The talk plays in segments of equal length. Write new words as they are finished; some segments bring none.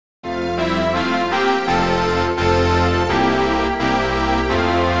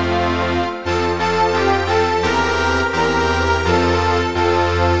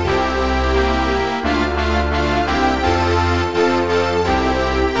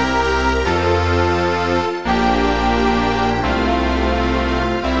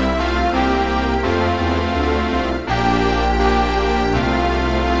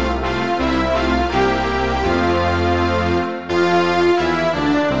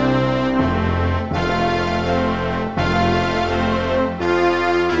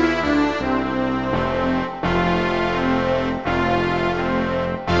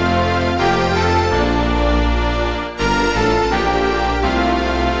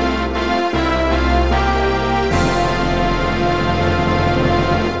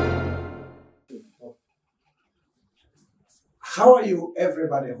How are you,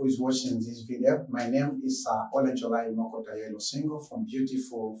 everybody who is watching this video? My name is Olenjolai from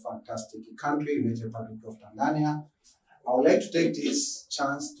beautiful, fantastic country, United Republic of Tanzania. I would like to take this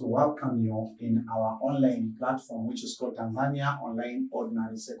chance to welcome you in our online platform, which is called Tanzania Online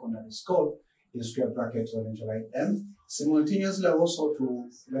Ordinary Secondary School, in square bracket Olenjolai M. Simultaneously, also to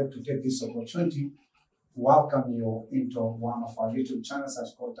like to take this opportunity to welcome you into one of our YouTube channels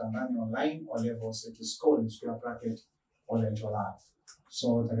that's called Tanzania Online or Level City School, in square bracket Olenjolai.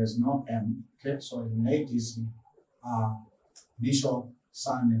 So there is no M, okay? So you make this initial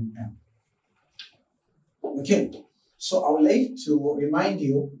surname M. Okay, so I would like to remind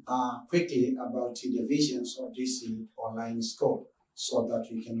you quickly about the divisions of this online school so that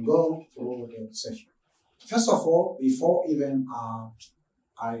we can go through the session. First of all, before even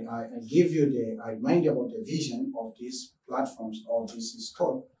I remind you about the vision of these platforms or this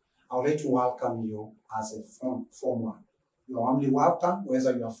school, I would like to welcome you as a form one. You are warmly welcome,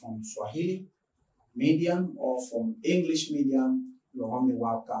 whether you are from Swahili medium or from English medium, you are warmly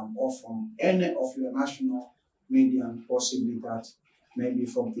welcome, or from any of your national medium, possibly that maybe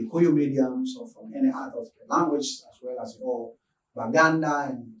from Kikuyu mediums or from any other of the language, as well as all Baganda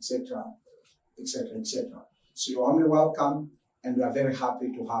and etc., etc., etc. So you are warmly welcome, and we are very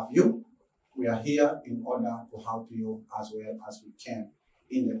happy to have you. We are here in order to help you as well as we can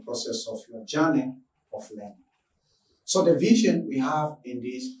in the process of your journey of learning. So the vision we have in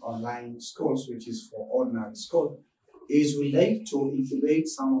these online schools, which is for ordinary school, is we like to incubate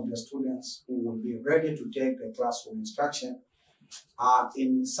some of the students who will be ready to take the classroom instruction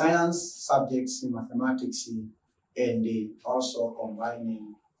in science subjects, in mathematics, and also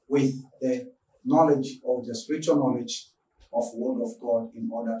combining with the knowledge of the spiritual knowledge of Word of God in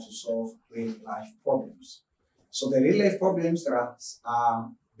order to solve real life problems. So the real life problems, there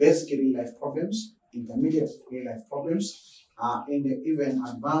are basic real life problems, intermediate real life problems, and even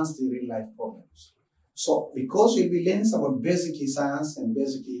advanced real life problems. So because we'll be learning about basic science and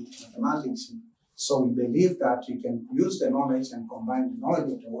basic mathematics, so we believe that you can use the knowledge and combine the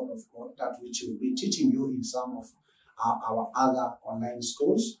knowledge of the Word of God, that which will be teaching you in some of our other online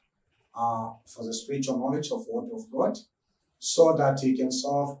schools for the spiritual knowledge of Word of God, so that you can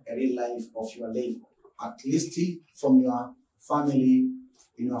solve a real life of your life, at least from your family,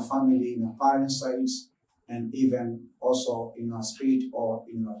 in your parents' sides, and even also in your street or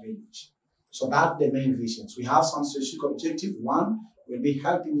in your village. So that's the main visions. We have some specific objective. One will be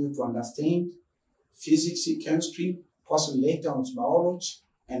helping you to understand physics, chemistry, possibly later on biology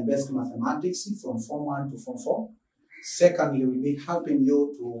and basic mathematics from Form 1 to Form 4. Secondly, we'll be helping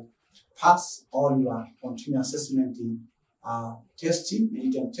you to pass all your continuous assessment testing,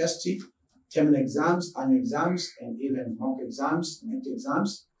 midterm testing, terminal exams, annual exams, and even mock exams, net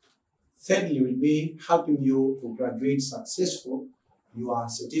exams. Thirdly, we'll be helping you to graduate successful your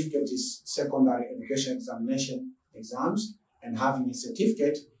certificate is secondary education examination exams, and having a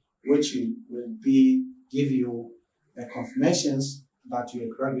certificate which will be give you the confirmations that you are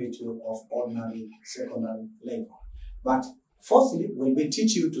graduate of ordinary secondary level. But fourthly, we'll be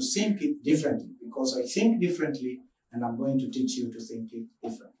teach you to think it differently, because I think differently, and I'm going to teach you to think it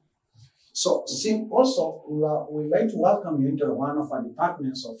differently. So also, we'd like to welcome you into one of our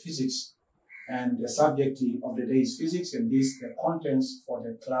departments of physics, and the subject of the day is physics, and this the contents for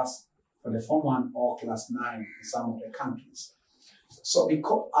the class, for the Form 1 or Class 9 in some of the countries. So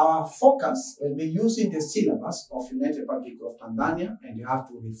because our focus will be using the syllabus of United Republic of Tanzania, and you have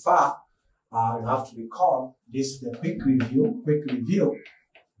to refer, you have to recall this, the quick review.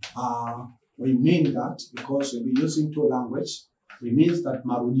 We mean that because we'll be using two languages, we mean that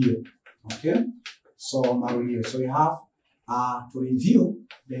marudio. Okay, so marudio. So you have to review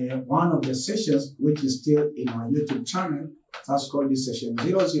one of the sessions which is still in our YouTube channel. That's called this session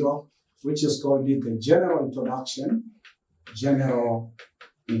 00, which is called the general introduction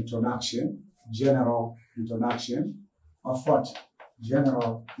of what?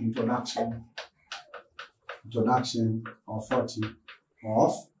 General introduction of what?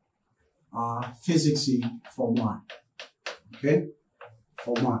 Of physics Form 1. Okay,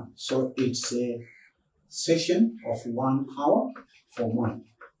 Form 1. So it's a session of 1 hour Form 1,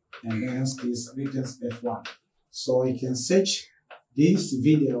 and hence is written F1. So you can search this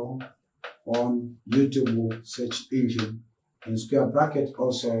video on YouTube search engine. In square bracket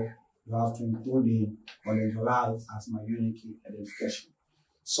also, you have to include the Olenjolai as my unique identification.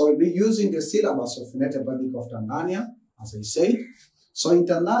 So we'll be using the syllabus of United Republic of Tanzania, as I said. So in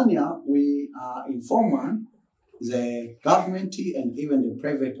Tanzania, we in Form 1, the government and even the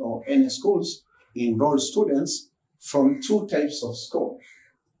private or any schools enroll students from two types of school,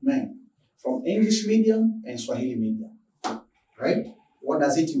 from English medium and Swahili medium. right? What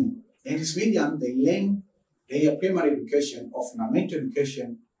does it mean? In this medium, they learn their primary education of fundamental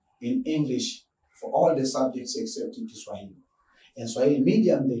education in English for all the subjects except in Kiswahili. In Swahili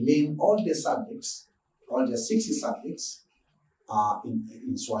medium, they learn all the subjects, all the 60 subjects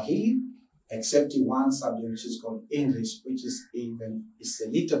in Swahili, except one subject which is called English, which is it's a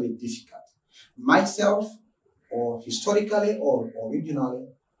little bit difficult. Myself, or historically or originally,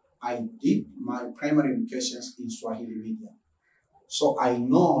 I did my primary education in Swahili medium. So I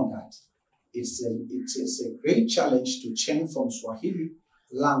know that it's a great challenge to change from Swahili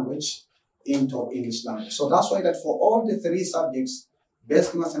language into English language. So that's why that for all the 3 subjects,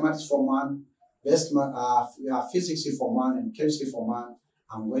 basic mathematics for 1, basic physics for 1, and chemistry for 1,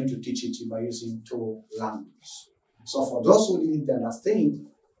 I'm going to teach it by using 2 languages. So for those who didn't understand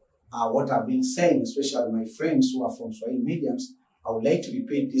what I've been saying, especially my friends who are from Swahili mediums, I would like to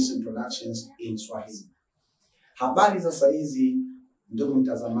repeat these introductions in Swahili. Habari za saizi, ndugu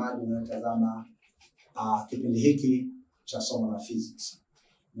mtazamaji unatazama kipindi hiki cha somo la physics.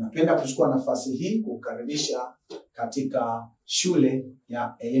 Napenda kuchukua nafasi hii kukaribisha katika shule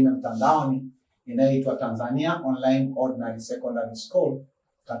ya elimu mtandaoni inayoitwa Tanzania Online Ordinary Secondary School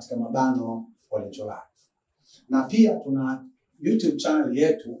katika mabano Olenjolai. Na pia tuna YouTube channel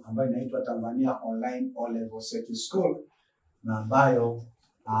yetu ambayo inaitwa Tanzania Online O-Level Secondary School na ambayo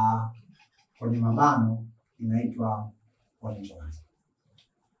kwenye mabano inaitwa Olenjolai.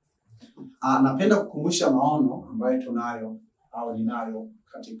 Napenda kukumbusha maono ambayo tunayo au ninayo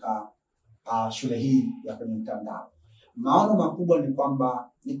katika shule hii ya kwenye mtandao. Maono makubwa ni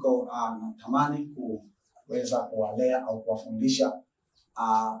kwamba niko natamani kuweza kuwalea au kuwafundisha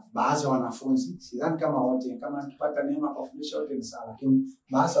baadhi ya wanafunzi, sidhani kama wote, kama tupata neema kufundisha wote ni sawa, lakini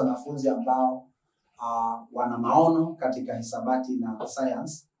baadhi ya wanafunzi ambao wana maono katika hisabati na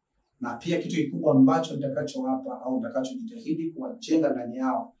science, na pia kitu kikubwa ambacho nitakachowapa au nitakachojitahidi kuwajenga ndani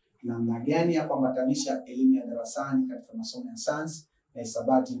yao namna gani ya kuambatanisha elimu ya darasani katika masomo ya science na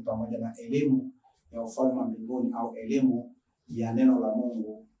hisabati pamoja na elimu ya ufalme wa mbinguni au elimu ya neno la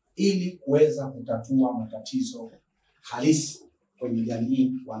Mungu ili kuweza kutatua matatizo halisi kwenye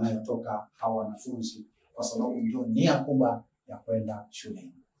jamii wanayotoka hao wanafunzi, kwa sababu ndio nia kubwa ya kwenda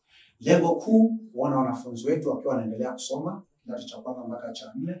shuleni. Lengo kuu kuona wanafunzi wetu wakiwa wanaendelea kusoma kidato cha 1 mpaka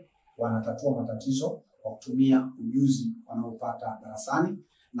cha 4 wanatatua matatizo kwa kutumia ujuzi wanaopata darasani,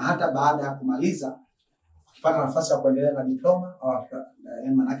 na hata baada ya kumaliza ukipata nafasi ya kuendelea na diploma au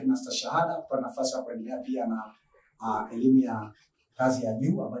maana na stashahada, kupata nafasi ya kuendelea pia na elimu ya kazi ya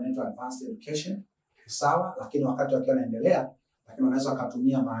juu ambayo inaitwa advanced education, sawa, lakini wakati wakiwa wanaendelea, lakini wanaweza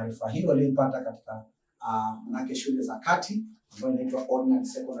kutumia maarifa hiyo waliyopata katika manake shule za kati ambayo inaitwa ordinary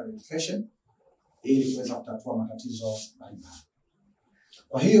secondary education ili kuweza kutatua matatizo mbalimbali.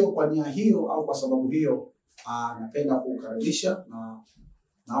 Kwa hiyo kwa nia hiyo au kwa sababu hiyo napenda kukaribisha na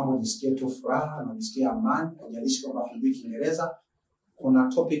naomba nisikie tu furaha na nisikie amani, kujalishi kwamba hujui Kiingereza. Kuna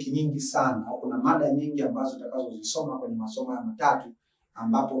topic nyingi sana au kuna mada nyingi ambazo utakazozisoma kwenye masomo ya matatu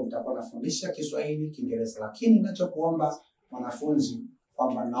ambapo nitakuwa nafundisha Kiswahili, Kiingereza, lakini ninachokuomba wanafunzi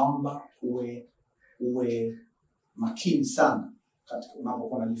kwamba naomba uwe makini sana katika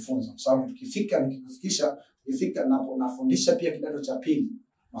unapokuwa unajifunza, kwa sababu nikifika nafundisha pia kidato cha 2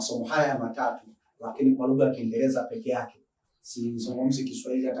 masomo haya ya matatu, lakini kwa lugha ya Kiingereza peke yake. Sizungumzi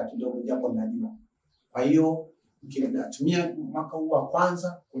Kiswahili hata kidogo japo ninajua. Kwa hiyo natumia mwaka huu wa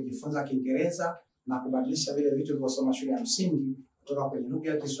kwanza kujifunza Kiingereza na kubadilisha vile vitu vilivyosoma shule ya msingi kutoka kwenye lugha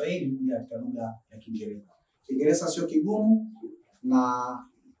ya Kiswahili kuja katika lugha ya Kiingereza. Kiingereza sio kigumu, na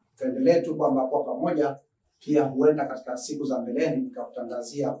tuendelee tu kwamba kwa pamoja pia huenda katika siku za mbeleni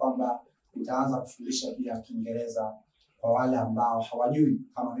nikakutangazia kwamba nitaanza kufundisha pia Kiingereza kwa wale ambao hawajui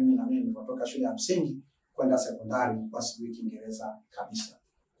kama mimi na mimi kutoka shule ya msingi kwenda sekondari kwa sijui Kiingereza kabisa.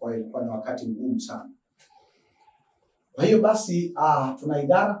 Kwa hiyo ilikuwa ni wakati mgumu sana. Kwa hiyo basi tuna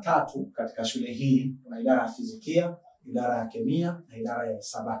idara 3 katika shule hii. Tuna idara ya fizikia, idara ya kemia na idara ya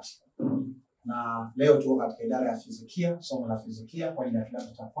hisabati. Na leo tuko katika idara ya fizikia, somo la fizikia kwa ile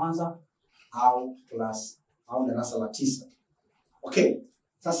kidato cha 1 au darasa la 9. Okay,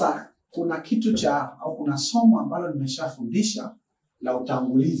 sasa kuna kuna somo ambalo nimeshafundisha la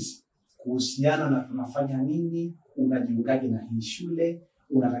utangulizi kuhusiana na tunafanya nini, unajiungaje na hii shule,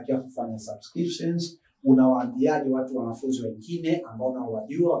 unatakiwa kufanya subscriptions, unawaambiaje watu wanafunzi wengine ambao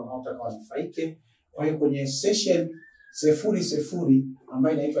unawajua wanaotaka wanufaike. Kwa hiyo kwenye session 00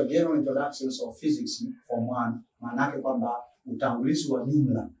 ambayo inaitwa General Introductions of Physics Form 1, maana yake kwamba utangulizi wa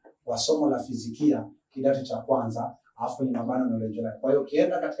jumla wa somo la fizikia kidato cha 1 alafu kwenye mabano na Olenjolai. Kwa hiyo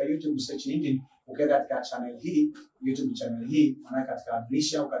ukienda katika YouTube search engine, ukienda katika channel hii, YouTube channel hii, maana katika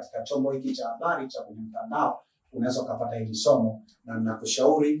dirisha au katika chombo hiki cha habari cha kwenye mtandao, unaweza ukapata hili somo, na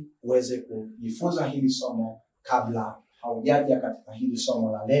ninakushauri uweze kujifunza hili somo kabla haujaja katika hili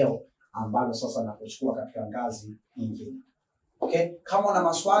somo la leo ambalo sasa nakuchukua katika ngazi nyingine. Okay? Kama una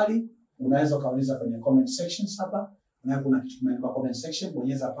maswali unaweza kauliza kwenye comment section hapa. Na kuna kitu kimeandikwa comment section,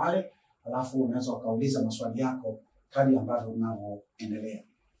 bonyeza pale, alafu unaweza ukauliza maswali yako kadri ambavyo unavyoendelea.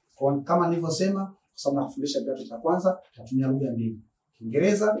 Kwa kama nilivyosema, kwa sababu nakufundisha kidato cha kwanza, natumia lugha mbili,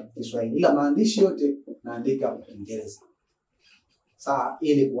 Kiingereza, Kiswahili. Ila maandishi yote naandika kwa Kiingereza. Sawa,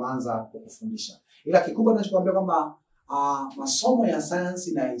 ili kuanza kukufundisha. Ila kikubwa ninachokuambia kwamba masomo ya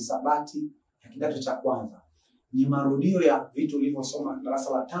sayansi na hisabati ya kidato cha kwanza ni marudio ya vitu ulivyosoma darasa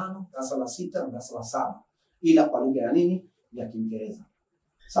la 5, darasa la 6 na darasa la 7, ila kwa lugha ya nini? Ya Kiingereza.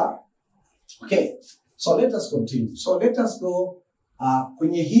 Sawa? Okay. So let us continue. So let us go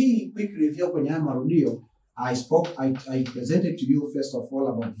kwenye hii quick review kwenye haya marudio. I presented to you first of all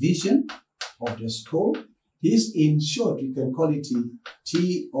about vision of the school. This in short we can call it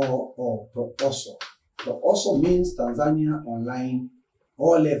TOO, TOOSO. TOOSO means Tanzania Online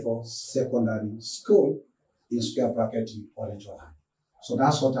O-Level Secondary School in square bracket Olenjolai. So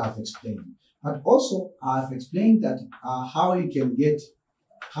that's what I've explained. But also I've explained that how you can be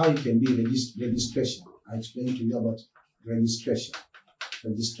registration. I explained to you about registration.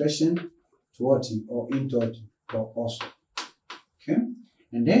 Registration to what or into also. Okay?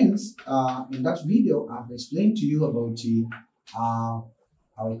 And then in that video I've explained to you about how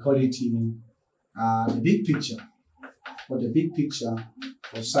we call it the big picture, or the big picture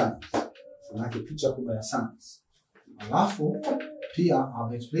of science. Like a picture kubwa ya science. Alafu pia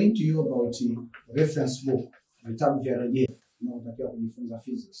I've explained to you about reference book, vitabu vya rejea unatakiwa kujifunza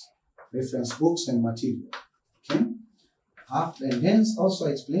physics, reference books and material. Okay? And then also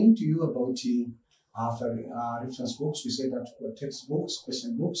I explained to you about after reference books, we say that textbooks,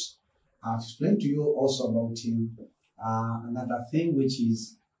 question books. I've explained to you also about another thing, which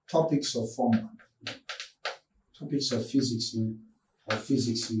is topics of formula, topics of physics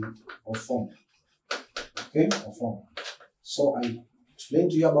or formula. Okay, or formula. So I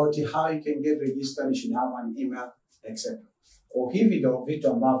explained to you about how you can get registered. You should have an email, etc. Kwa hivi ndio vitu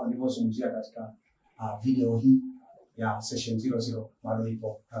ambavyo nilivyozungumzia katika video hii ya session 00 bado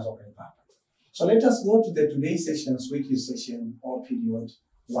ipo kazo kaipata. So let us go to the today's sessions, which is session or period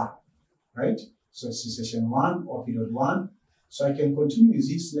 1, right? So it's session 1 or period 1. So I can continue with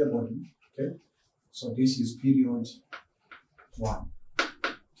this labeling. Okay. So this is period 1.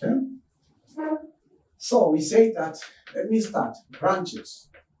 Okay. So we say that, let me start. Branches.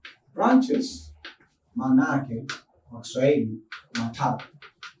 Branches, manake, kwa Kiswahili, matawi.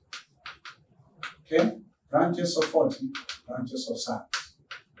 Okay. Branches of 40, branches of science.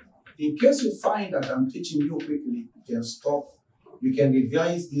 In case you find that I'm teaching you quickly, you can stop. You can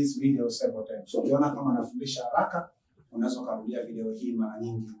revise this video several times. So ukiona kama nafundisha haraka, unaweza kurudia video hii mara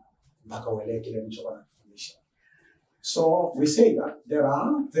nyingi mpaka uelewe kile nilichokuwa nakufundisha. So we say that there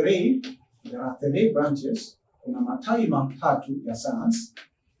are three branches. Kuna matawi matatu ya science,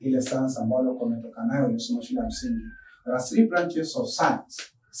 ile science ambayo umetoka nayo unasoma shule ya msingi. There are 3 branches of science.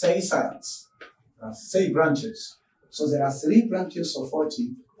 Say science. Say branches. So there are 3 branches of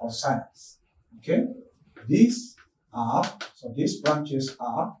 40 of science. Okay? These branches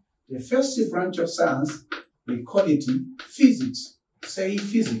are, the first branch of science, we call it physics. Say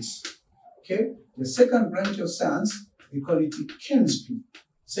physics. Okay? The second branch of science, we call it chemistry.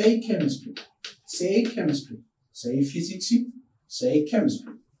 Say chemistry. Say chemistry. Say physics. Say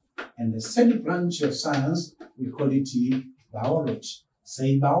chemistry. And the third branch of science, we call it biology.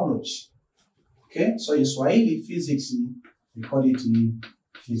 Say biology. Okay? So in Swahili physics, we call it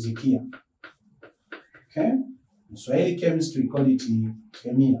fizikia. Okay? In Swahili chemistry, we call it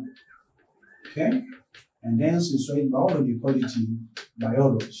kemia. Okay? And then in Swahili biology, we call it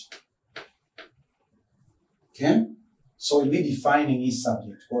biology. Okay? So we'll be defining each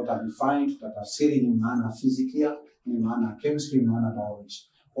subject. What are defined, tutatafsiri ni maana fizikia, ni maana chemistry, ni maana biology.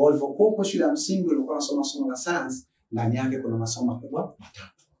 Ulivyokuwa shule ya msingi ulikuwa unasoma somo la science, ndani yake kuna masomo makubwa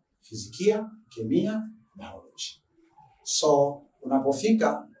matatu. Fizikia, kemia, biology. So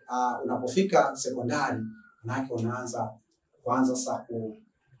unapofika sekondari, manake unaanza kuanza sasa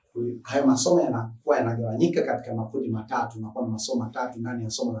hayo masomo yanakuwa yanagawanyika katika makundi matatu, unakuwa na masomo matatu ndani ya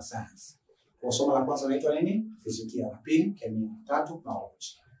somo la science. Kwa somo la kwanza linaitwa nini? Fizikia, la pili kemia, tatu biology.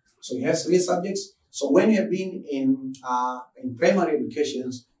 So you have 3 subjects. So when you have been in primary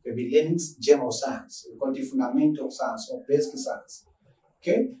educations, you'll be learning general science. We call it fundamental science or basic science.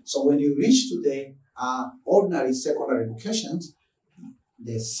 Okay? So when you reach to the ordinary secondary educations,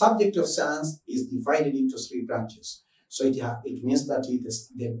 the subject of science is divided into 3 branches. So it means that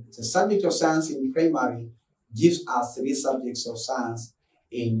the subject of science in primary gives us 3 subjects of science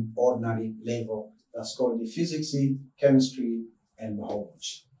in ordinary level. That's called the physics, chemistry, and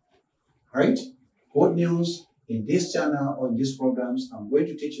biology. Right? Good news, in this channel or in these programs, I'm going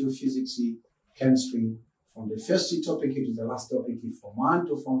to teach you physics, chemistry, from the first topic to the last topic, from 1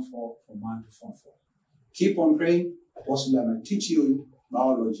 to Form 4, from 1 to Form 4. Keep on praying. Possibly I might teach you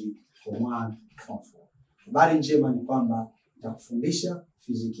biology from 1 to Form 4. Habari njema ni kwamba nitakufundisha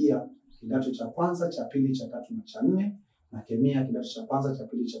fizikia kidato cha kwanza, cha pili, cha tatu na cha nne, na kemia kidato cha kwanza, cha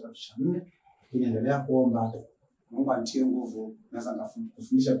pili, cha tatu, cha nne. Lakini endelea kuomba, Mungu anitie nguvu, naweza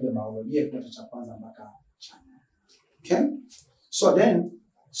kufundisha pia biolojia kidato cha kwanza mpaka cha nne. Okay?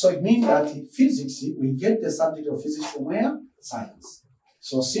 So it means that physics, we get the subject of physics from where? Science.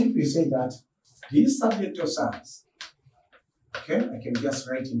 So simply say that this subject of science, okay, I can just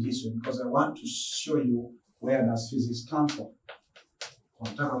write in this way because I want to show you where does physics come from.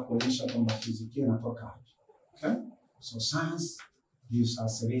 Nataka kuonyesha kwamba fizikia inatoka wapi. Okay? So science gives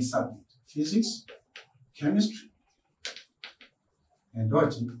us 3 subjects: physics, chemistry, and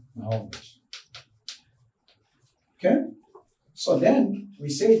biology. Okay? So then we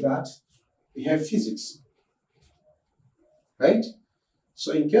say that we have physics. Right?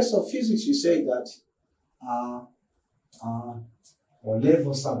 So in case of physics, you say that or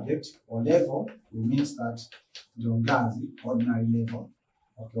level subject, or level, it means that the ordinary level,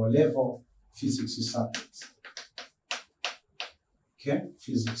 okay, or level physics subjects. Okay,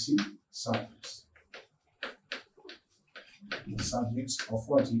 physics subjects. The subjects of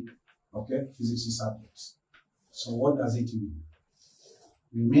what? Okay, physics subjects. So what does it mean?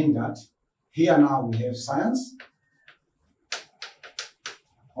 We mean that here now we have science,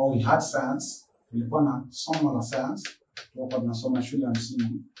 or we had science, tulikuwa na somo la science, tulikuwa tunasoma shule ya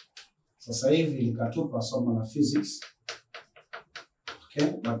msingi. Sasa hivi likatupa somo la physics.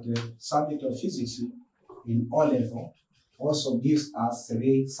 Okay, but the subject of physics in O level also gives us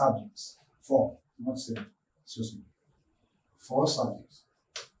 3 subjects. 4, not 3, excuse me. 4 subjects.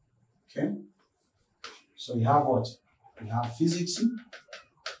 Okay, so we have what? We have physics,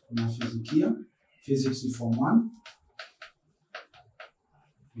 we have physikia, physics from 1.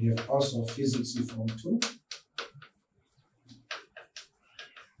 We have also physics from 2.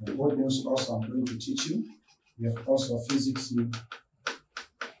 The good news also I'm going to teach you. We have also physics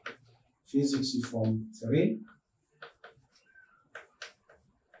from 3.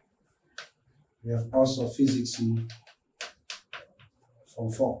 We have also physics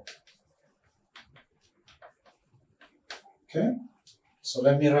from 4. Okay? So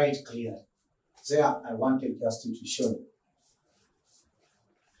let me write clear. There I wanted just to show you.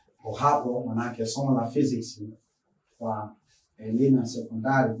 Hapo manake somo la physics kwa elimu ya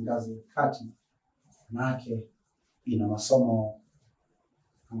sekondari ngazi ya kati manake ina masomo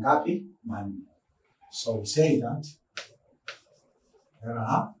ngapi? 4. So we say that there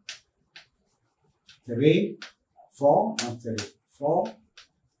are 4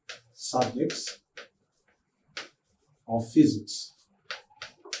 subjects of physics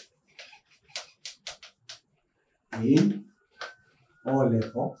in O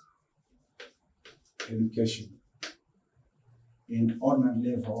level education, in honor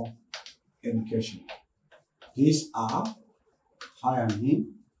level education. These are higher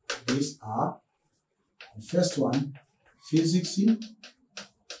name. These are the first one, physics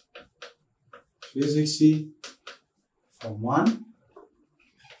from 1.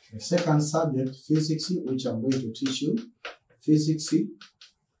 The second subject, physics, which I'm going to teach you, physics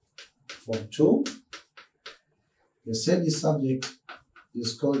from 2. The third subject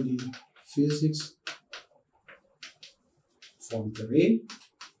is called the physics from 3.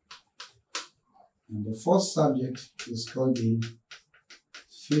 And the fourth subject is called the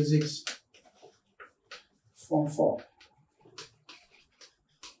physics from 4.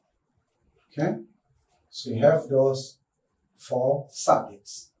 Okay? So you have those 4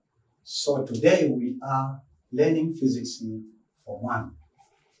 subjects. So today we are learning physics for 1.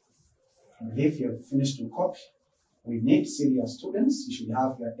 I believe you have finished the copy. We need serious students. You should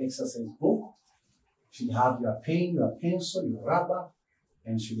have your exercise book. You should have your pen, your pencil, your rubber,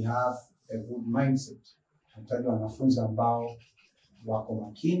 and you should have a good mindset. Nataka wanafunzi ambao wako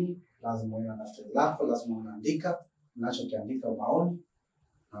makini, lazima uwe na daftari lako, lazima unaandika, unachokiandika ubaoni,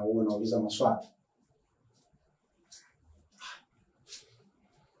 na uwe unauliza maswali.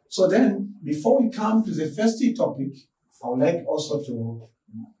 So then, before we come to the first topic, I would like also to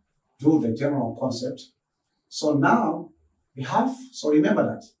do the general concept. So now, so remember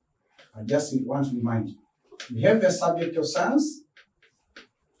that. I just want to remind you. We have a subject of science,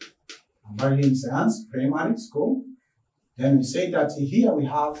 in science, primary school. Then we say that here we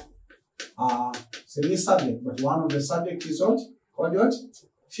have three subjects, but one of the subjects is what? Called what?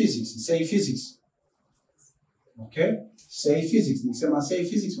 Physics. Say physics. Okay? Say physics. Nikisema say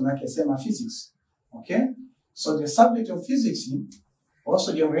physics, manake sema physics. Okay? So the subject of physics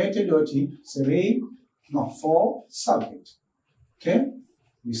also generated four subjects. Okay?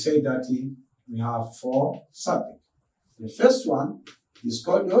 We say that we have four subjects. The first one is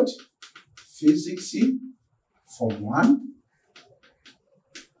called what? Physics Form 1.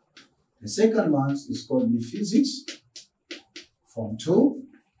 The second one is called the Physics Form 2.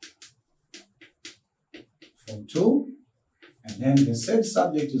 Form 2. And then the third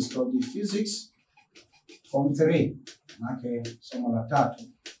subject is called the Physics Form 3. Okay, somo la tatu,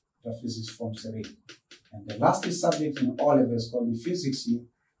 the Physics Form 3. And the last subject in all of us is called the Physics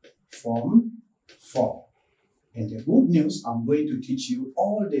Form 4. And the good news, I'm going to teach you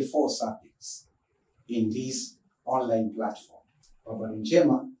all the four subjects in this online platform. Habari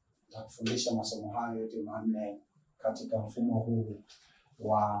njema, nitakufundisha masomo hayo yote manne katika mfumo huu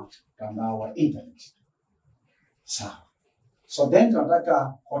wa mtandao wa internet. Sawa. So then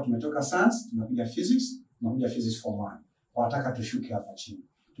tunataka kwa tumetoka science, tunakuja physics, tunakuja physics form 1. Tunataka tushuke hapa chini.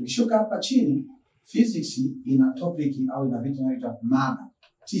 Tukishuka hapa chini, physics ina topic au ina vitu vinavyoitwa mada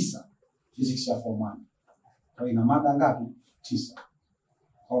 9. Physics ya form 1. Kwa ina mada ngapi? 9.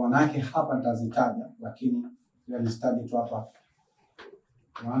 Kwa maana yake hapa nitazitaja, lakini nitazitaja tu hapa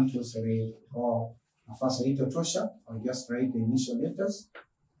 1 2 3 4. Nafasi hii tosha. I'll just write the initial letters.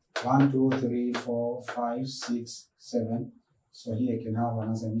 1 2 3 4 5 6 7. So here I can have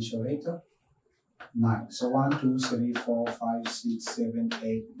another initial letter. 9. So 1 2 3 4 5 6 7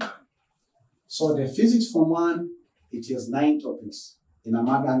 8 9. So the physics form 1, it has 9 topics. Ina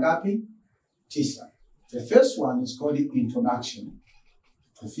mada ngapi? 9. The first one is called the Introduction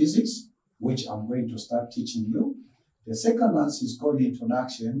to Physics, which I'm going to start teaching you. The second one is called the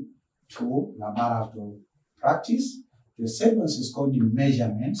Introduction to Laboratory Practice. The third one is called the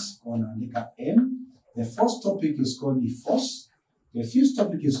Measurements, M. The fourth topic is called the Force. The fifth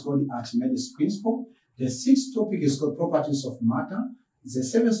topic is called the Archimedes Principle. The sixth topic is called Properties of Matter. The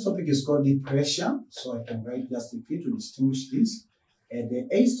seventh topic is called the Pressure. So I can write just the P to distinguish this. And the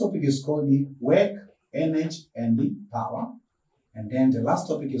eighth topic is called the Work, Energy, and the Power. And then the last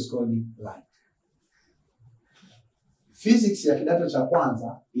topic is called the Light. Physics ya kidato cha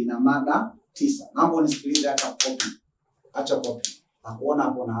kwanza ina mada 9. Naomba unisikilize hata copy. Acha copy. Na kuona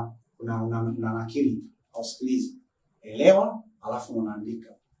hapo una nakili au sikilize. Elewa alafu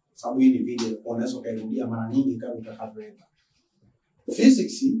unaandika. Sababu hii ni video, unaweza kurudia mara nyingi kama utakavyoenda.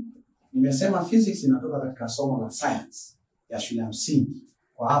 Physics, nimesema physics inatoka katika somo la science ya shule ya msingi.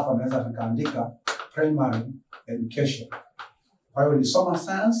 Kwa hapa naweza nikaandika primary education. Kwa hiyo nilisoma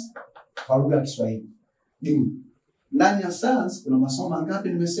science kwa lugha ya Kiswahili. Ndani ya science kuna masomo mangapi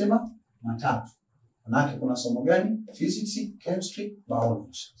nimesema? 3. Manake kuna somo gani? Physics, chemistry,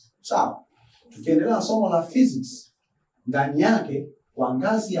 biology. Sawa. Tukiendelea na somo la physics, ndani yake kwa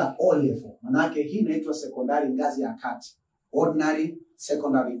ngazi ya O level, manake hii inaitwa secondary, ngazi ya kati, ordinary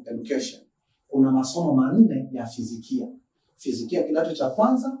secondary education. Kuna masomo 4 ya fizikia. Fizikia kidato cha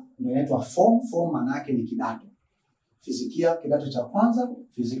kwanza ndio inaitwa form manake ni kidato. Fizikia kidato cha kwanza,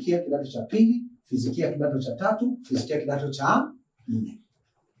 fizikia kidato cha pili, fizikia kidato cha tatu, fizikia kidato cha 4.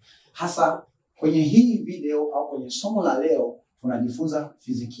 Hasa kwenye hii video au kwenye somo la leo tunajifunza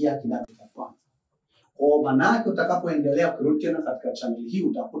fizikia kidato cha kwanza. Kwa maana yake utakapoendelea kurudi tena katika channel hii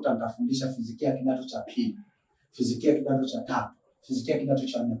utakuta nitafundisha fizikia kidato cha pili, fizikia kidato cha tatu, fizikia kidato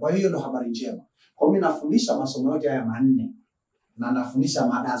cha 4. Kwa hiyo ndo habari njema. Kwa mimi nafundisha masomo yote haya 4 na nafundisha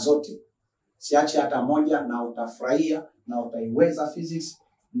mada zote. Siachi hata moja, na utafurahia na utaiweza physics,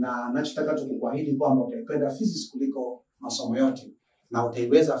 na ninachotaka tukuahidi kwamba utaipenda physics kuliko masomo yote na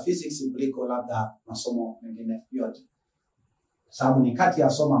utaiweza physics kuliko labda masomo mengine yote. Sababu ni kati ya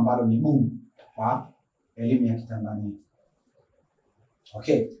somo ambalo ni gumu kwa elimu ya Kitanzania.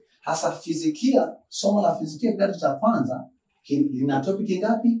 Okay. Hasa fizikia, somo la fizikia kidato cha kwanza lina topic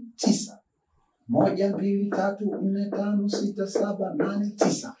ngapi? 9. 1 2 3 4 5 6 7 8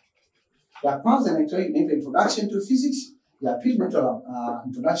 9. Ya kwanza inaitwa Introduction to Physics, ya pili inaitwa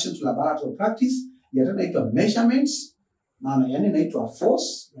Introduction to Laboratory Practice, ya tatu inaitwa Measurements, na ya nne inaitwa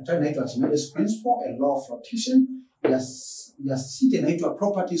Force, ya tano inaitwa Archimedes Principle and Law of Rotation, ya sita inaitwa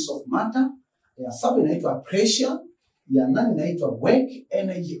Properties of Matter, ya saba inaitwa Pressure, ya 8 inaitwa Work,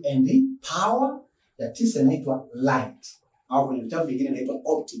 Energy and Power, ya 9 inaitwa Light, au kwenye vitabu vingine inaitwa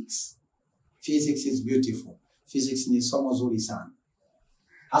Optics. Physics is beautiful. Physics ni somo zuri sana.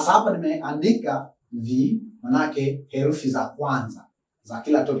 Hasa hapa nimeandika V, manake herufi za kwanza za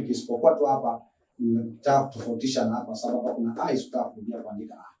kila topic, isipokuwa tu hapa nimetaka kutofautisha na hapa sababu hapa kuna I, sitaka kurudia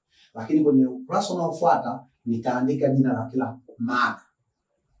kuandika I. lakini kwenye ukurasa unaofuata nitaandika jina la kila mada.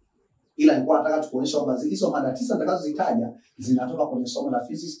 Ila nilikuwa nataka tukuonyesha kwamba hizo mada 9 nitakazozitaja zinatoka kwenye somo la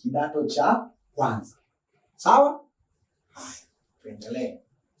physics kidato cha kwanza. Sawa? Haya, tuendelee.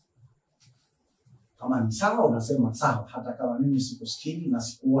 Kama ni sawa unasema sawa, hata kama mimi sikusikii na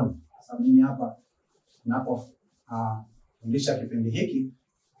sikuoni. Sasa mimi hapa napo fundisha kipindi hiki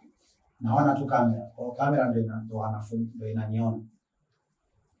naona tu kamera. Kwa kamera ndio inaniona.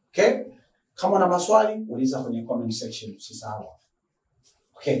 Okay? Kama una maswali uliza kwenye comment section, usisahau.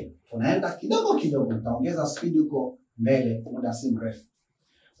 Okay, tunaenda kidogo kidogo, nitaongeza speed huko mbele muda si mrefu.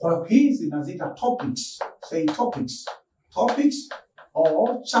 Kwa hizi nazita topics. Say topics. Topics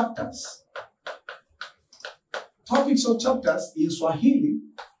or chapters. Topics or chapters in Swahili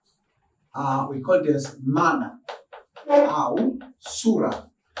we call this mada au sura.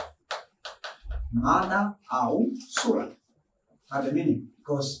 Mada au sura. That's the meaning,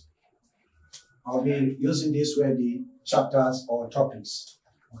 because I'll be using this word, the chapters or topics.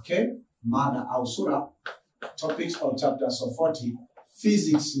 Okay? Mada au sura, topics or chapters of 40,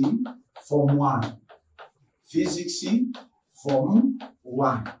 physics form 1. Physics form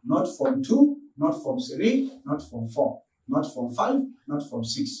 1. Not form 2, not form 3, not form 4, not form 5, not form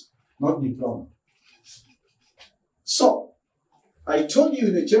 6, not diploma. So, I told you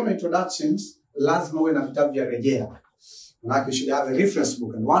in the general introductions, lazima uwe na vitabu vya rejea. Like you should have a reference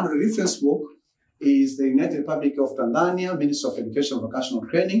book, and one reference book is the United Republic of Tanzania Ministry of Education and Vocational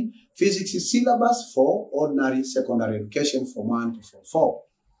Training Physics syllabus for ordinary secondary education from 1 to form 4.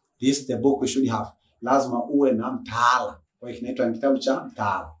 This is the book we should have. Lazima uwe na mtaala. Kwa hiyo kinaitwa kitabu cha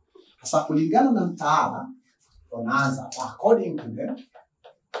mtaala. Sasa kulingana na mtaala tunaanza according to the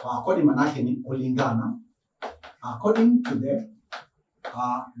manake ni kulingana, according to the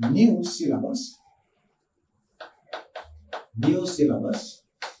new syllabus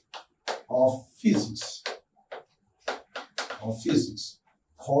of physics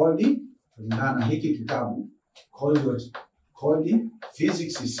called kulingana hiki kitabu called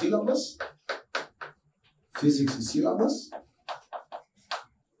physics syllabus.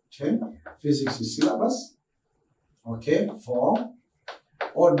 Okay, physics syllabus. Okay, for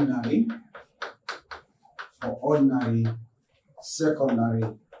ordinary secondary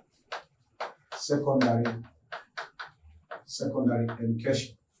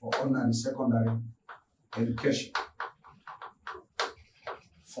education. For ordinary secondary education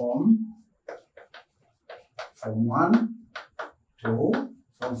from 1 to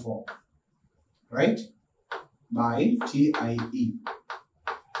form 4, right? By TAYI.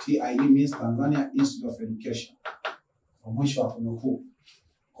 TAYI means Tanzania Institute of Education. Mwisho wa kunukuu.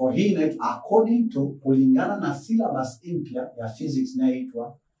 Kwa hii according to kulingana na syllabus impya ya physics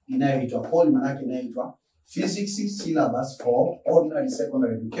inayoitwa call manake inaitwa Physics syllabus for ordinary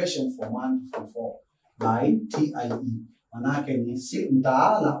secondary education from 1 to form 4 by TAYI. Manake ni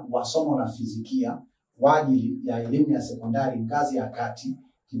mtaala wa somo la fizikia kwa ajili ya elimu ya sekondari ngazi ya kati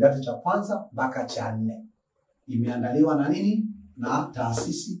kidato cha kwanza mpaka cha 4. Imeandaliwa na nini? Na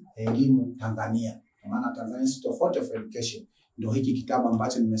taasisi ya elimu Tanzania. Kwa maana Tanzania Institute of Education. Ndio hiki kitabu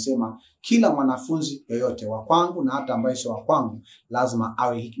ambacho nimesema kila mwanafunzi yoyote wa kwangu na hata ambaye sio wa kwangu lazima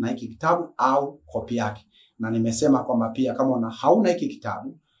awe na hiki kitabu au kopi yake. Na nimesema kwamba pia kama hauna hiki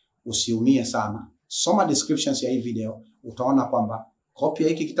kitabu usiumie sana. Soma descriptions ya hii video utaona kwamba kopi ya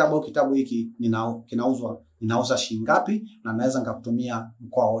hiki kitabu au kitabu hiki ninauza shilingi ngapi na naweza nikakutumia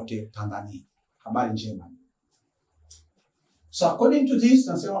mkoa wote Tanzania. Habari njema. So according to this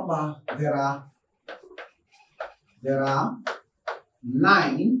nasema kwamba there are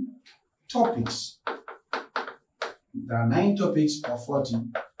 9 topics. There are 9 topics of 40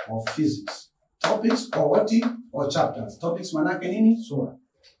 of physics. Topics or what? Or chapters. Topics manake nini? Sura.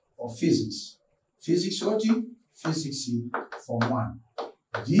 Of physics. Physics what? Physics form 1.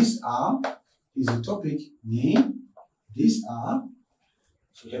 These are is a topic these are,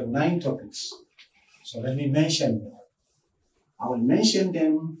 so we have 9 topics. So let me mention them. I will mention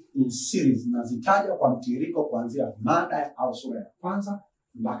them in series. Nazitaja kwa mtiririko kuanzia mada au sura ya kwanza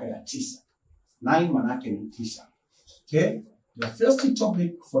mpaka ya 9. 9 manake ni 9. Okay? The first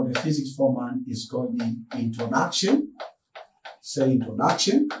topic for the physics form 1 is called the introduction. Say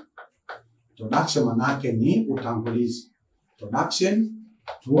introduction. Introduction manake ni utangulizi. Introduction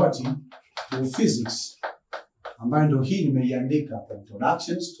to what? To physics. Ambayo ndio hii nimeiandika.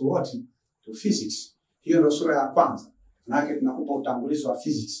 Introductions to what? To physics. Hiyo ndio sura ya kwanza. Manake tunakupa utangulizi wa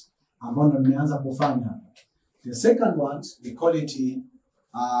physics ambao ndio nimeanza kufanya hapa. The second one we call it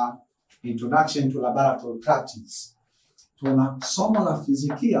introduction to laboratory practice. Tuna somo la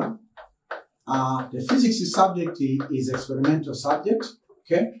fizikia. The physics subject is experimental subject.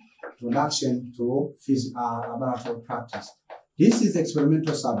 Okay? introduction to laboratory practice. This is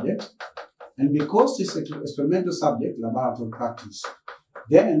experimental subject, and because this is experimental subject, laboratory practice,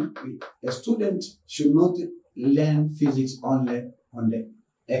 then a student should not learn physics only on the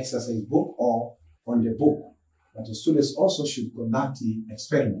exercise book or on the book, but the students also should conduct the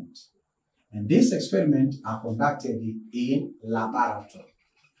experiment. And these experiments are conducted in laboratory.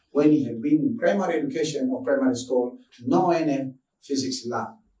 When you have been in primary education or primary school, no any physics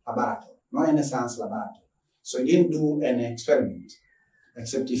laboratory, no any science laboratory. So you didn't do any experiment,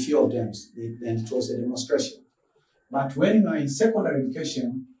 except a few of them, and it was a demonstration. But when you are in secondary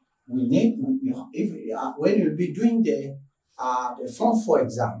education, when you'll be doing the Form 4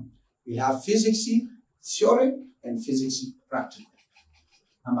 exam, we have physics theory and physics practical.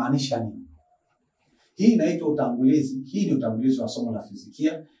 Namaanisha nini? Hii inaitwa utangulizi. Hii ni utangulizi wa somo la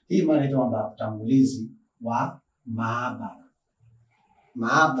fizikia. Hii maana inaitwa utangulizi wa maabara.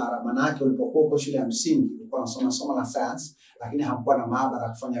 Maabara maana yake ulipokuwa uko shule ya msingi ulikuwa unasoma somo la science, lakini hakuwa na maabara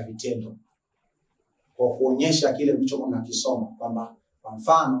kufanya vitendo, kwa kuonyesha kile mlichokuwa mnakisoma, kwamba kwa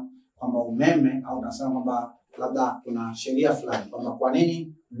mfano kwamba umeme, au unasema kwamba labda kuna sheria fulani kwamba kwa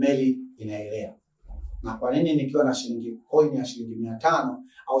nini meli inaelea, na kwa nini nikiwa na coin ya shilingi 500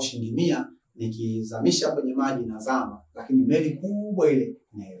 au shilingi 100 nikizamisha kwenye maji nazama, lakini meli kubwa ile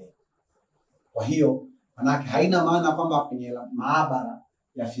inaelea. Kwa hiyo manake haina maana kwamba kwenye maabara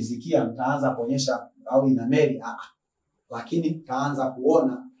ya fizikia mtaanza kuonyesha au ina meli, lakini taanza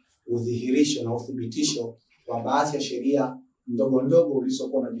kuona udhihirisho na uthibitisho wa baadhi ya sheria ndogo ndogo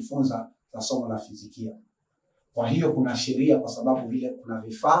ulizokuwa unajifunza za somo la fizikia. Kwa hiyo kuna sheria, kwa sababu vile kuna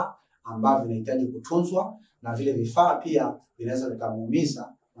vifaa ambavyo vinahitaji kutunzwa, na vile vifaa pia vinaweza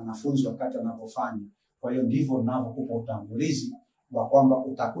vikamuumiza wanafunzi wakati wanapofanya. Kwa hiyo ndivyo ninavyokupa utangulizi wa kwamba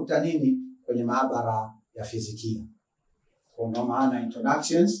utakuta nini kwenye maabara ya fizikia. Kwa ndo maana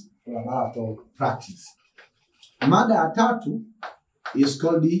introductions to laboratory practice. Mada ya 3 is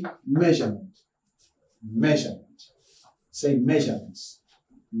called the measurement. Measurement. Say measurements.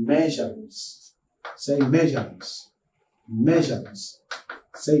 Measurements. Say measurements. Measurements.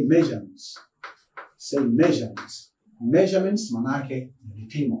 Say measurements. Say measurements. Measurements manake ni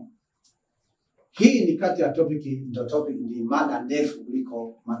vipimo. Hii ni kati ya ni mada ndefu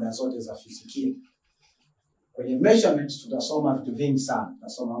kuliko mada zote za fizikia. Kwenye measurements tutasoma vitu vingi sana.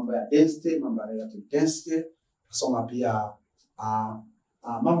 Tutasoma mambo ya density, mambo ya relative density, tutasoma pia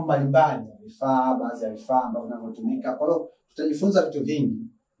mambo mbalimbali ya vifaa, baadhi ya vifaa ambavyo vinavyotumika. Kwa hiyo tutajifunza vitu vingi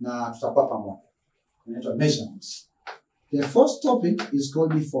na tutakuwa pamoja. Inaitwa measurements. The first topic is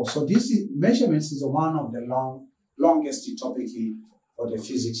called the force. So measurements is one of the longest topic for the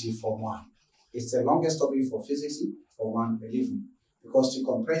physics Form 1. It's the longest topic for physics Form 1, believe me, because it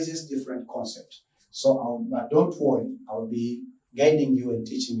comprises different concepts. So, but don't worry, I'll be guiding you and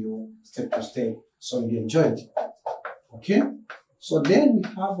teaching you step by step, so you enjoy it. Okay? So then we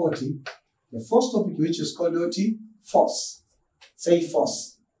have the first topic, which is called force. Say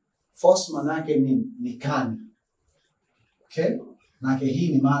force. Force manake ni kani. Okay? Manake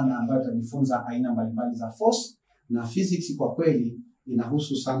hii ni maana ambayo tutajifunza aina mbalimbali za force, na physics kwa kweli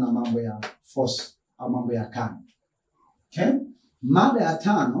inahusu sana mambo ya force au mambo ya kani. Okay? Mada ya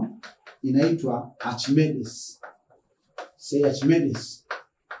 5 inaitwa Archimedes. Say Archimedes.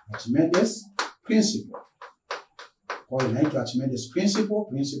 Archimedes principle. Kwa hiyo inaitwa Archimedes principle.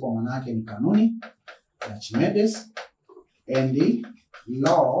 Principle maana yake ni kanuni ya Archimedes, and the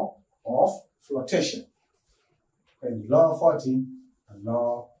law of flotation. And the law of what? The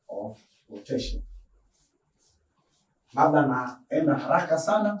law of flotation. Labda naenda haraka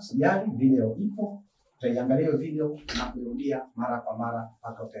sana, usijali, video ipo. Utaiangalia video na kurudia mara kwa mara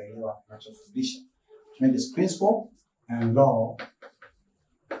mpaka utaelewa ninachofundisha. Archimedes principle and law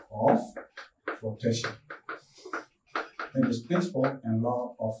of flotation. Archimedes principle and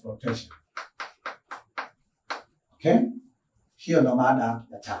law of flotation. Okay? Hiyo ndo mada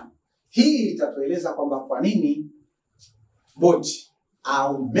ya 5. Hii itatueleza kwamba kwa nini boti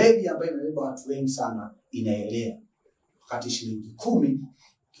au meli ambayo imebeba watu wengi sana inaelea, wakati shilingi 10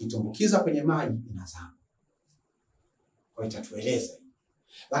 kitumbukiza kwenye maji inazama. Kwa itatueleza.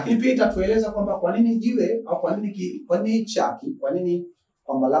 Lakini pia itatueleza kwamba kwa nini jiwe au kwa nini chaki, kwa nini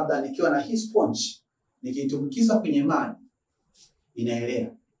kwamba labda nikiwa na hii sponge nikitumbukiza kwenye maji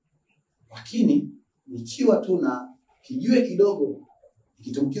inaelea, lakini nikiwa tu na kijiwe kidogo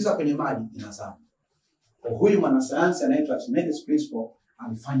nikitumbukiza kwenye maji inazama. Kwa huyu mwanasayansi anaitwa Archimedes principle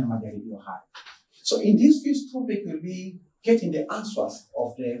alifanya majaribio haya. So in this first topic we'll be getting the answers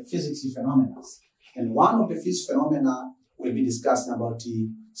of the physics phenomena. And one of the physics phenomena we'll be discussing about the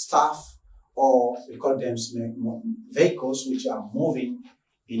stuff, or we call them vehicles, which are moving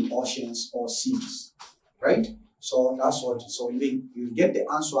in oceans or seas, right? So that's what, so you get the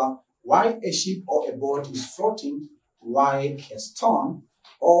answer why a ship or a boat is floating while a stone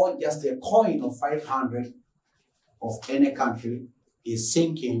or just a coin of 500 of any country is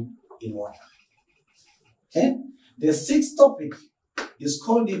sinking in water. Okay? The sixth topic is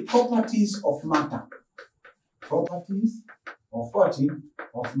called the properties of matter. Properties of what?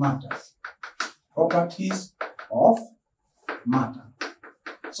 Of matters. Properties of matter.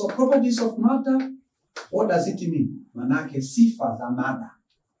 So properties of matter, what does it mean? Manake sifa za mada.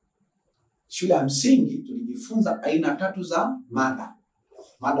 Shule ya msingi tulijifunza aina tatu za mada.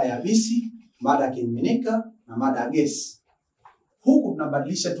 Mada ya bisi, mada ya kimiminika na mada ya gesi. Huku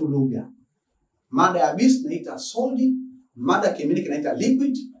tunabadilisha tu lugha. Mada ya bisi naita solid, mada ya kimiminika naita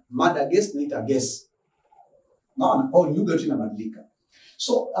liquid, mada ya gesi naita gas. Naona au lugha tu inabadilika.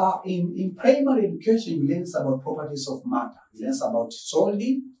 So in primary education you learn about properties of matter. You learn about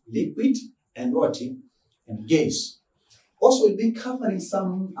solid, liquid, and what? And gas. Also, we'll be covering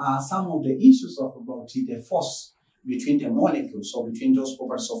some of the issues of about the force between the molecules, or between those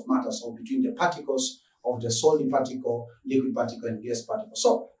properties of matter, so between the particles of the solid particle, liquid particle, and gas particle.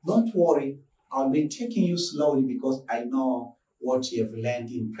 So don't worry, I'll be taking you slowly because I know what you have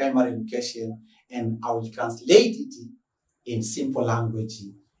learned in primary education, and I will translate it in simple language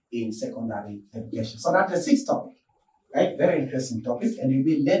in secondary education. So that's the sixth topic, right? Very interesting topic, and you'll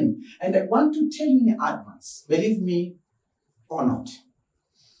be learning. And I want to tell you in advance, believe me or not,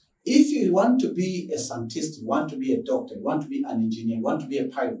 if you want to be a scientist, you want to be a doctor, you want to be an engineer, you want to be a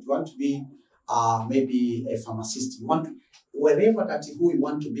pilot, you want to be maybe a pharmacist, you want to, wherever that is who you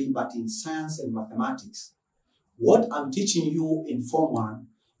want to be, but in science and mathematics, what I'm teaching you in Form 1,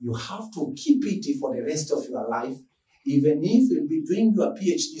 you have to keep it for the rest of your life, even if you'll be doing your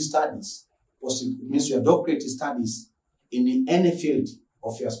PhD studies, it means your doctorate studies in any field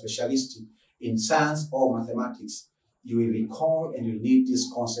of your specialty in science or mathematics. You will recall and you need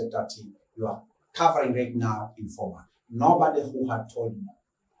this concept that you are covering right now in Form 1. Nobody who had told me.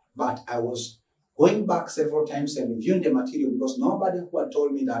 But I was going back several times and reviewing the material because nobody who had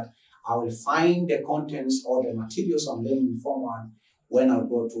told me that I will find the contents or the materials I'm learning in Form 1 when I'll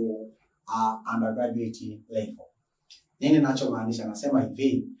go to undergraduate level. Nini nachomaanisha? Nasema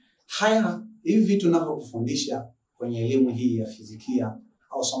hivi, hivi vitu ninavyokufundisha kwenye elimu hii ya fizikia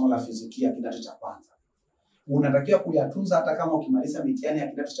au somo la fizikia kidato cha kwanza, unatakiwa kuyatunza hata kama ukimaliza mitihani ya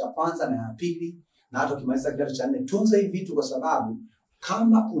kidato cha kwanza na ya pili, na hata ukimaliza kidato cha 4. Tunza hivi vitu kwa sababu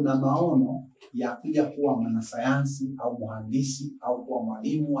kama una maono ya kuja kuwa mwanasayansi au mhandisi au kuwa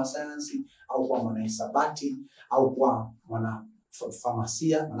mwalimu wa sayansi au kuwa mwanahisabati au kuwa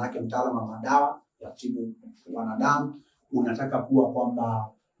mwanafamasia, manake mtaalamu wa madawa ya kutibu wanadamu, unataka kuwa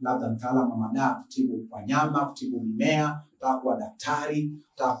kwamba labda mtaalamu wa madawa kutibu wanyama, kutibu mimea, unataka kuwa daktari,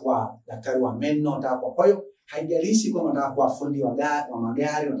 unataka kuwa daktari wa meno, unataka kuwa, kwa hiyo haijalishi kama unataka kuwa fundi wa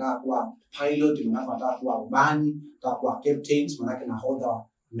magari, unataka kuwa pilot, unataka kuwa rubani, unataka kuwa captain, manake nahodha wa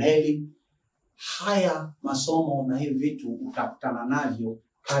meli. Haya masomo na hivi vitu utakutana navyo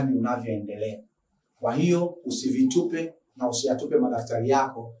kadri unavyoendelea. Kwa hiyo usivitupe na usiyatupe madaftari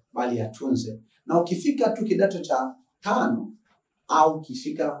yako, bali yatunze. Na ukifika tu kidato cha 5 au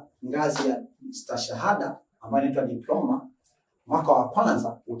ukifika ngazi ya stashahada ambayo inaitwa diploma, mwaka wa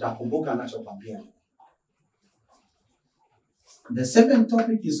kwanza, utakumbuka ninachokwambia. The 7th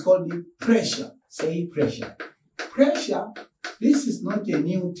topic is called pressure. Say pressure. Pressure, this is not a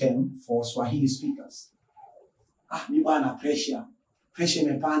new term for Swahili speakers. Ni bana pressure. Pressure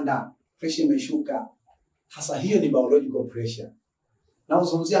imepanda, pressure imeshuka. Hasa hiyo ni biological pressure. Na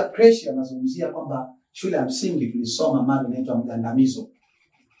uzungumzia pressure, nazungumzia kwamba shule ya msingi tulisoma mada inaitwa mgandamizo.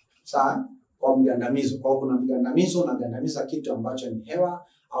 Sawa? Kwa mgandamizo, kwa kuna mgandamizo na mgandamiza kitu ambacho ni hewa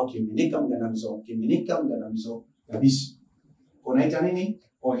au kimiminika, mgandamizo yabisi. Kunaita nini?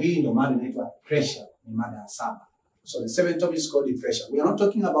 Kwa hii ndio mada inaitwa pressure, ni mada ya 7. So the 7th topic is called the pressure. We are not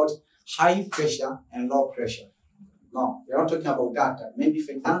talking about high pressure and low pressure. No, we are not talking about that. Maybe,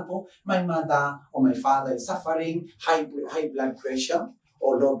 for example, my mother or my father is suffering high blood pressure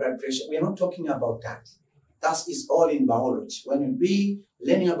or low blood pressure. We are not talking about that. That is all in biology. When you'll be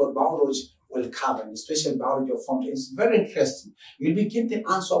learning about biology, we'll cover, especially biology of form. It's very interesting. You'll be getting the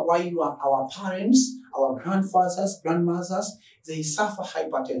answer why our parents, our grandfathers, grandmothers, they suffer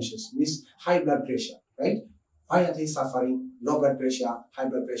hypertension, means high blood pressure, right? Why are they suffering low blood pressure, high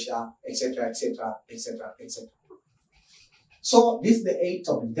blood pressure, etc., etc., etc., etc. So this is the 8th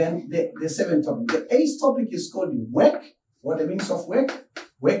topic. Then the 7th topic. The 8th topic is called work. What the means of work?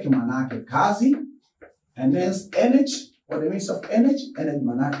 Work manake kazi. And then energy. What the means of energy? Energy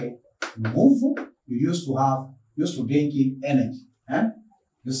manake nguvu. You used to drink energy.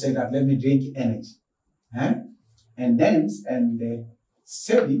 You say that, let me drink energy. And the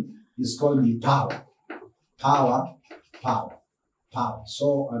saving is called the power. Power.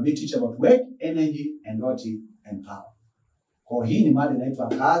 So we teach about work, energy, and power. Kwa hii ni mada inaitwa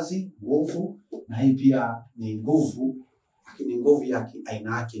kazi, nguvu, na hii pia ni nguvu, lakini nguvu ya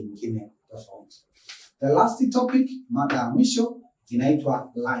aina yake nyingine tofauti. The last topic, mada ya mwisho,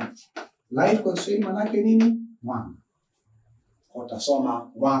 inaitwa light. Light kwa Kiswahili maana yake nini? Mwanga. Kwa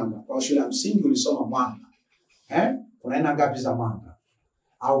utasoma mwanga. Kwa shule ya msingi ulisoma mwanga. Kuna aina ngapi za mwanga?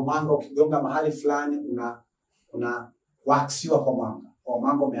 Au mwanga ukigonga mahali fulani una kuaksiwa kwa mwanga. Kwa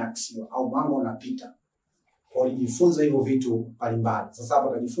mwanga umeaksiwa au mwanga unapita. Kwa ulijifunza hivyo vitu mbalimbali. Sasa hapa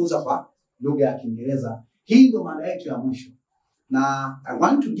tutajifunza kwa lugha ya Kiingereza. Hii ndio mada yetu ya mwisho. Na I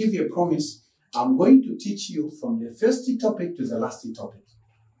want to give you a promise. I'm going to teach you from the first topic to the last topic.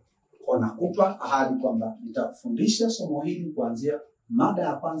 Kwa nakupa ahadi kwamba nitakufundisha somo hili kuanzia mada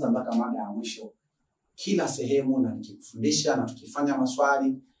ya kwanza mpaka mada ya mwisho. Kila sehemu, na nikikufundisha na tukifanya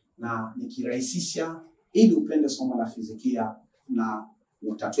maswali na nikirahisisha ili upende somo la fizikia na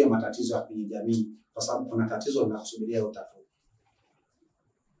utatue matatizo ya kwenye jamii, kwa sababu kuna tatizo linakusubiria utatue.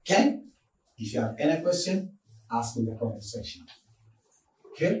 Okay? If you have any question, ask in the comment section.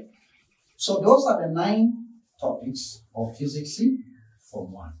 Okay? So those are the 9 topics of physics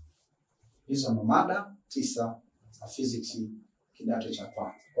form 1. Hizo ndo mada 9 za physics kidato cha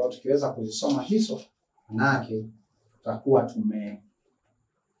kwanza. Kwa hiyo tukiweza kuzisoma hizo, manake tutakuwa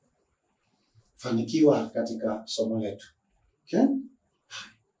tumefanikiwa katika somo letu. Okay?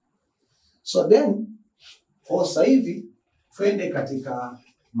 So then, kwa sasa hivi twende katika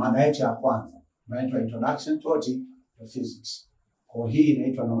mada yetu ya kwanza, inaitwa Introduction to Physics. Kwa hii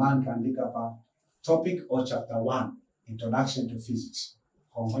inaitwa, nomani kaandika hapa topic or chapter 1, Introduction to Physics.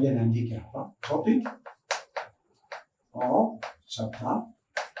 Kwa moja niandike hapa topic or chapter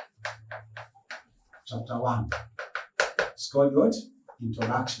 1. It's called what?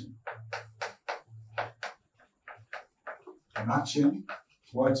 Introduction. Introduction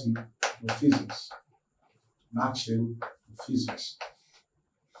to what? To physics. Introduction to physics.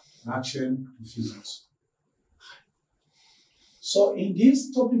 Introduction to physics. So in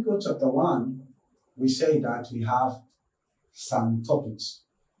this topic of chapter 1, we say that we have some topics.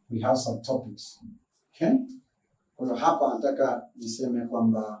 Okay? Kwa hiyo hapa nataka niseme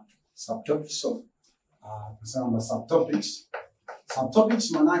kwamba subtopics.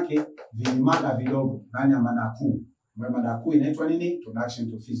 Subtopics manake vilimada vidogo ndani ya mada kuu. Mada kuu inaitwa nini?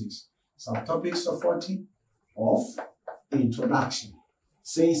 Introduction to Physics. Subtopics of what? Of introduction.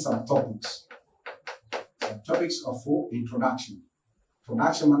 Say subtopics. Subtopics of introduction.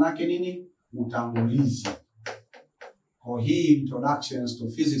 Introduction manake nini? Utangulizi. Kwa hii introductions to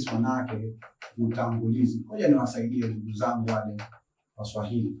physics manake utangulizi. Ngoja niwasaidie ndugu zangu wale wa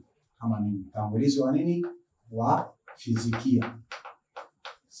Swahili kama nini? Utangulizi wa nini? Wa fizikia.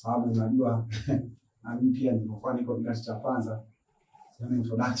 Sababu unajua na mimi pia nilipokuwa niko kidato cha kwanza, kuna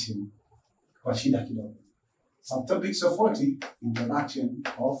introduction kwa shida kidogo. Subtopics of what? Introduction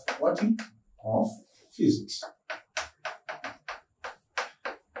of what? Of physics.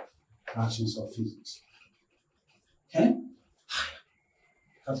 Introductions of physics. Okay?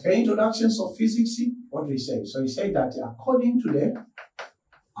 Katika introductions of physics, what do we say? So we say that according to the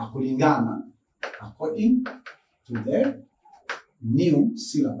new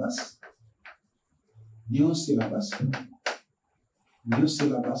syllabus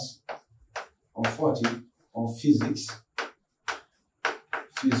of what? Of physics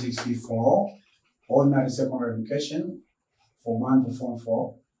for ordinary secondary education, Form 1 to Form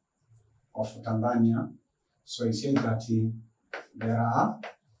 4 of Tanzania. So he said that there are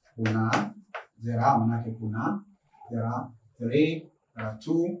 2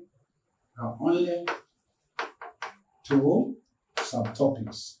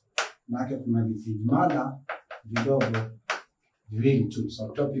 subtopics. Manake kuna vimada vidogo viwili tu.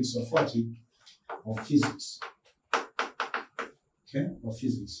 Subtopics of what? Of physics. Okay, of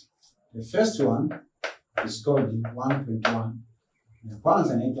physics. The first one is called 1.1. The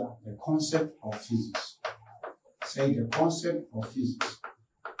kwanza inaitwa the concept of physics. Say the concept of physics.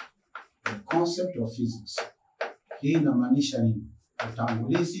 The concept of physics. Hii inamaanisha nini?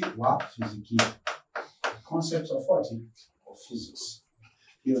 Utangulizi wa fizikia. The concept of what? Of physics.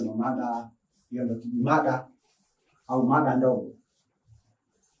 Hiyo ndo mada au mada ndogo.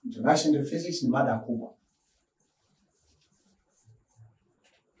 Introduction to physics ni mada kubwa.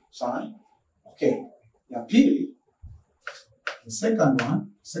 Sawa? Okay. Ya pili, the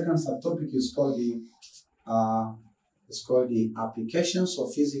second subtopic is called the applications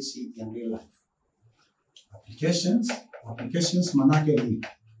of physics in real life. Applications manake ni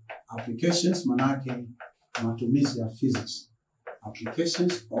applications manake matumizi ya physics.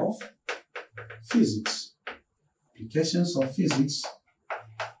 Applications of physics. Applications of physics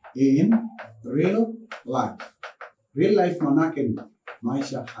in real life. Real life manake ni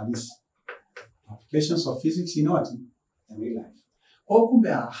maisha halisi. Applications of physics in what? In real life. Kwa kumbe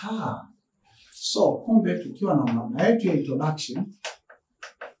so kumbe tukiwa na mada yetu ya introduction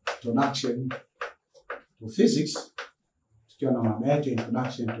to physics, tukiwa na mada yetu ya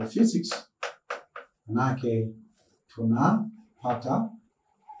introduction to physics, manake tunapata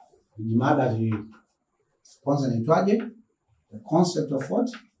vijimada viwili. Kwanza inaitwaje? The concept of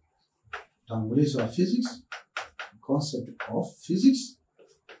what? Utangulizi wa physics. The concept of physics.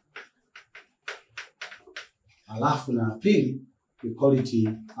 Alafu na pili, we call it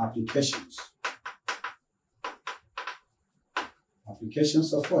applications.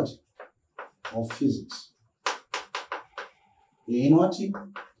 Applications of what? Of physics. In what?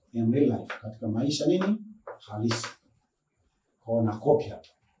 In real life. Katika maisha nini? Halisi. Kwa na copy hapa.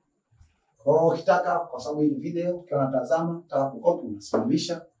 Kwa ukitaka, kwa sababu hii video ukiwa unatazama, utaka kukopi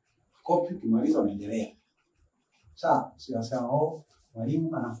unasimamisha, copy ukimaliza unaendelea. Sawa, sio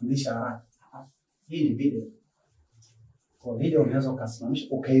mwalimu anafundisha haraka. Hii ni video. Kwa video unaweza ukasimamisha,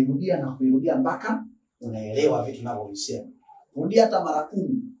 ukairudia na kuirudia mpaka unaelewa vitu ninavyovisema. Rudia hata mara 10.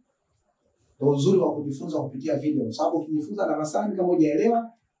 Ndio uzuri wa kujifunza kupitia video. Sababu ukijifunza darasani kama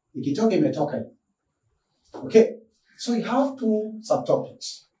hujaelewa, ikitoka imetoka. Okay? So you have two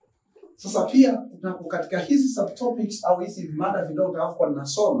subtopics. Sasa pia katika hizi subtopics au hizi mada vidogo tutakapokuwa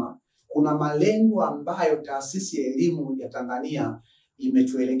tunasoma, kuna malengo ambayo taasisi ya elimu ya Tanzania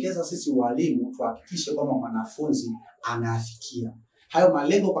imetuelekeza sisi walimu tuhakikishe kwamba mwanafunzi anafikia. Hayo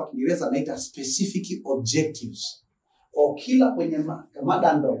malengo kwa Kiingereza naita specific objectives. Kwa kila kwenye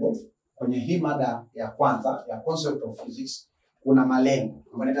mada ndogo, kwenye hii mada ya kwanza ya concept of physics, kuna malengo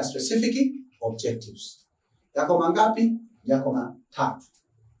ambayo naita specific objectives. Yako mangapi? Yako matatu.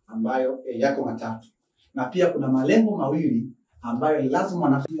 Yako matatu. Na pia kuna malengo mawili ambayo lazima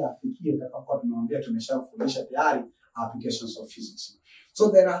mwanafunzi afikie tutakapokuwa tunamwambia tumeshafundisha tayari applications of physics. So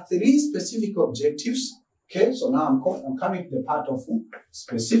there are 3 specific objectives. Okay, so now I'm coming to the part of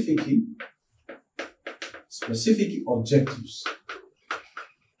specific objectives.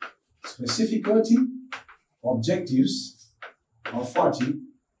 Specific objectives of what?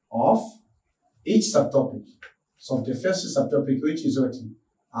 Of each subtopic. So the first subtopic, which is what?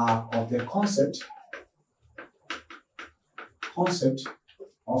 Of the concept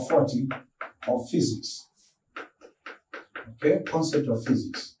of what? Of physics. Okay, concept of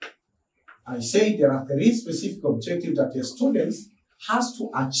physics. I say there are 3 specific objectives that the students has to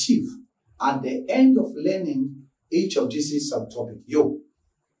achieve at the end of learning each of these subtopics. You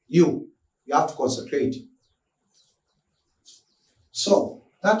have to concentrate. So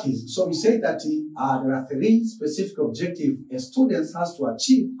we say that there are 3 specific objectives a student has to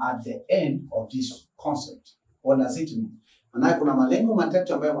achieve at the end of this concept. What does it mean? Maana kuna malengo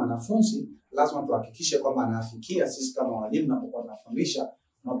matatu ambayo mwanafunzi lazima tuhakikishe kwamba anafikia sisi kama walimu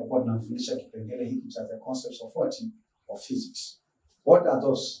tunapokuwa tunafundisha kipengele hiki cha the concepts of what? Of physics. What are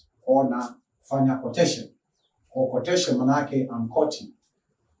those? Fanya quotation. Or quotation manake I'm quoting.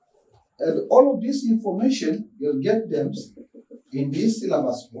 And all of this information, you'll get them in this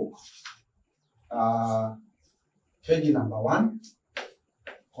syllabus book. Page number 1.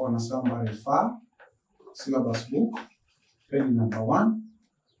 Kwa nasema refer. Syllabus book. Page number 1.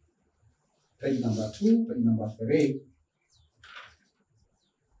 Page number 2. Page number 3.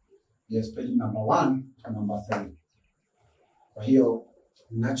 Yes, page number 1 and number 3. Kwa hiyo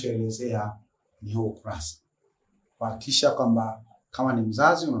ninachoelezea ni huu ukurasa. Kuhakikisha kwamba kama ni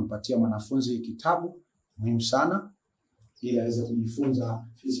mzazi unampatia mwanafunzi kitabu muhimu sana ili aweze kujifunza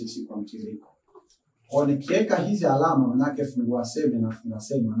physics kwa mtiririko. Kwa nikiweka hizi alama manake fungua semi na funga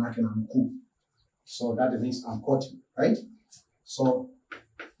semi manake na nukuu. So that means I'm quoting, right? So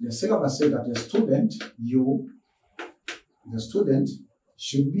the syllabus says that the student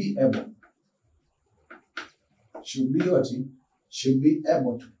should be able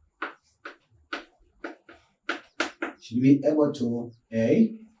to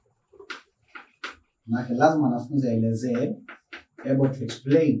manake lazima mwanafunzi aelezee, able to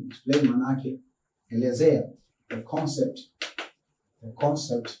explain manake elezea the concept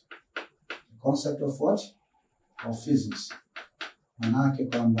of what? Of physics. Manake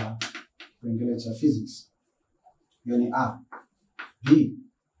kwamba kipengele cha physics. Hiyo ni A. B.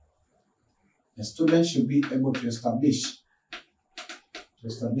 The student should be able to establish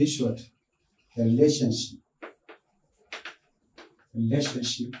what? The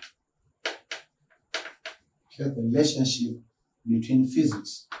relationship Okay, the relationship between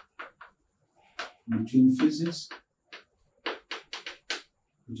physics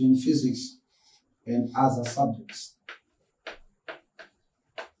and other subjects.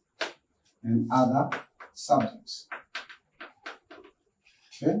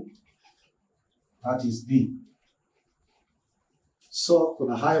 Okay, that is B. So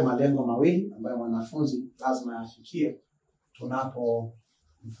kuna hayo malengo mawili ambayo mwanafunzi lazima yafikie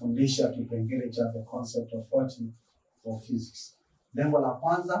tunapofundisha kipengele cha the concept of what of physics. Lengo la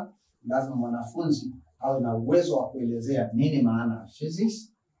kwanza, lazima mwanafunzi awe na uwezo wa kuelezea nini maana ya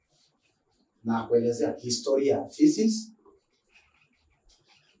physics na kuelezea historia ya physics.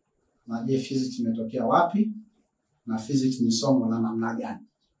 Na je, physics imetokea wapi na physics ni somo la namna gani?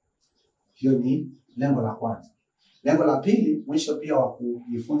 Hiyo ni lengo la kwanza. Lengo la pili, mwisho pia wa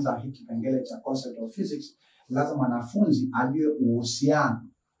kujifunza hiki kipengele cha concept of physics, lazima mwanafunzi ajue uhusiano.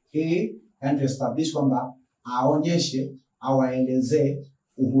 And establish kwamba aonyeshe au aelezee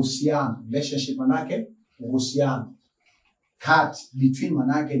uhusiano, relationship manake uhusiano. Between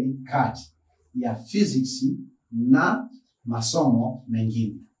manake ni kati ya physics na masomo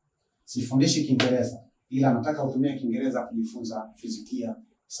mengine. Sifundishi Kiingereza, ila nataka utumie Kiingereza kujifunza fizikia,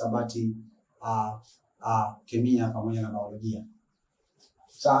 hisabati, kemia pamoja na biolojia.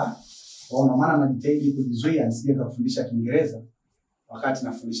 Sawa? Kwa maana najitahidi kujizuia nisije kufundisha Kiingereza wakati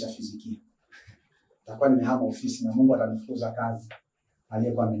nafundisha fizikia. Takuwa nimehama ofisi na Mungu atanifukuza kazi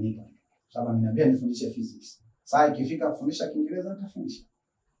aliyekuwa amenipa. Sababu ameniambia nifundishe physics. Sasa ikifika kufundisha Kiingereza nitafundisha.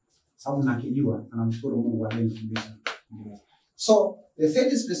 Sababu nakijua, namshukuru Mungu aliyenifundisha Kiingereza. So, the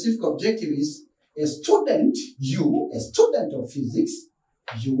third specific objective is a student of physics,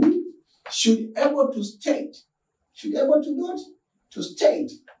 you should able to state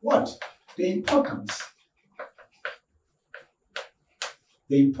what? The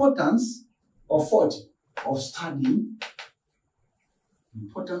importance of what? Of studying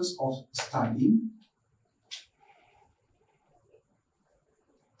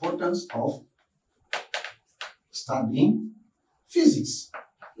physics.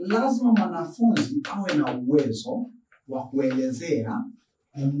 Lazima mwanafunzi awe na uwezo wa kuelezea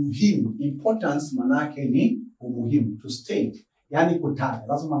umuhimu. Importance manake ni umuhimu, to state, yani kutaja.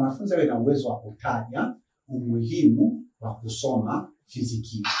 Lazima mwanafunzi awe na uwezo wa kutaja umuhimu wa kusoma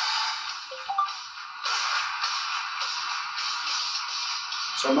fizikia.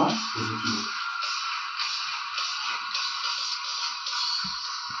 Soma fizikia.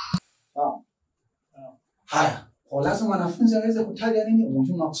 Haya, kwa lazima mwanafunzi aweze kutaja nini?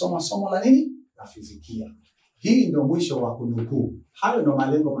 Umuhimu wa kusoma somo la nini? La fizikia. Hii ndio mwisho wa kunukuu. Hayo ndio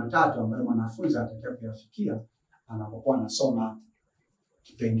malengo matatu ambayo mwanafunzi atakayo kuyafikia anapokuwa anasoma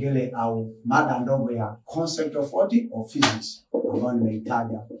kipengele au mada ndogo ya concept of what? Of physics, ambayo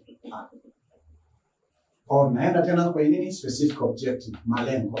nimeitaja hapa. Kwa naenda tena kwa nini? Specific objective,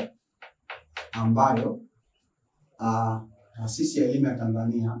 malengo ambayo taasisi ya elimu ya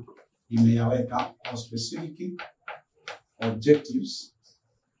Tanzania imeyaweka kwa specific objectives,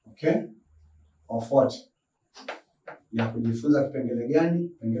 okay, of what? Ya kujifunza kipengele gani?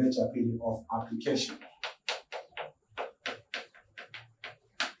 Kipengele cha pili, of application.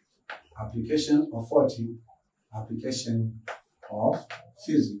 Application of what? Application of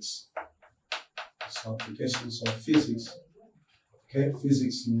physics. So applications of physics, okay,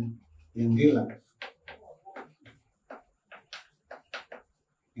 physics in real life.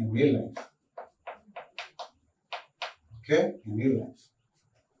 Okay, in real life.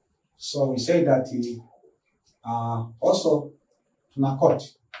 So we say that also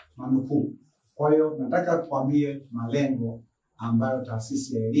tunanukuu. Kwa hiyo nataka tuambie malengo ambayo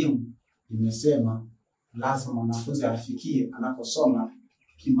taasisi ya elimu imesema lazima mwanafunzi afikie anaposoma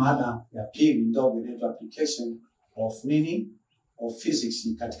kimada ya pili ndogo inaitwa application of nini? Of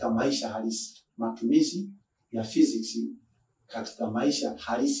physics katika maisha halisi. Matumizi ya physics katika maisha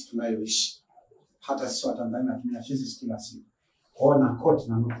halisi tunayoishi. Hata sisi wa Tanzania tunatumia physics kila siku. Kwa na quote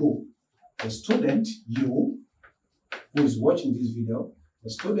na nukuu. The student, you who is watching this video, the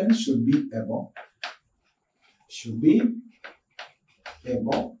student should be able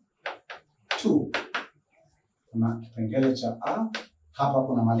to. Kuna kipengele cha A, hapa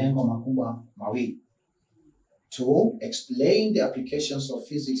kuna malengo makubwa mawili. To explain the applications of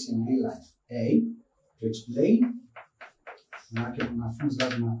physics in real life. A, to explain, na mwanafunzi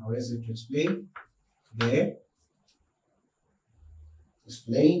lazima aweze to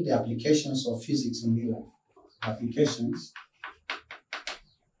explain the applications of physics in real life.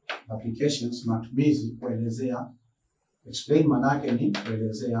 Applications, matumizi, kuelezea. Explain manake ni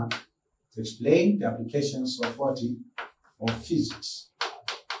kuelezea. To explain the applications of what? Of physics.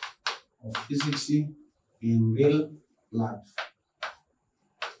 in real life.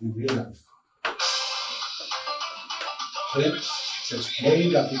 In real life. Okay? So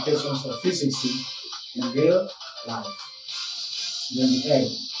explain the applications of physics in real life. Then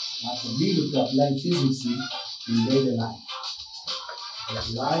A, have to be able to apply physics in daily life.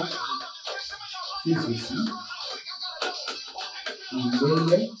 Apply physics in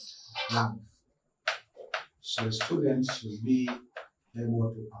daily life. So students should be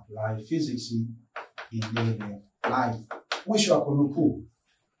able to apply physics in daily life. Mwisho wa kunukuu.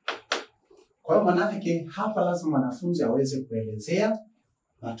 Kwa hiyo manake hapa lazima mwanafunzi aweze kuelezea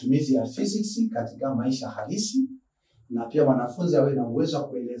matumizi ya physics katika maisha halisi, na pia mwanafunzi awe na uwezo wa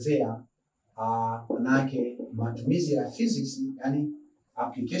kuelezea manake matumizi ya physics, yani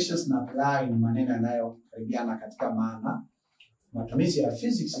applications na apply ni maneno yanayokaribiana katika maana. Matumizi ya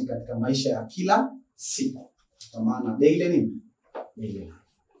physics katika maisha ya kila siku. Kwa maana daily life.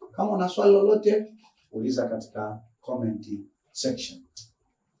 Kama una swali lolote uliza katika comment section.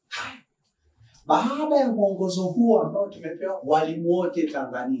 Baada ya mwongozo huu ambao tumepewa walimu wote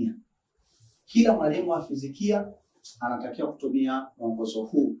Tanzania, kila mwalimu wa fizikia anatakiwa kutumia mwongozo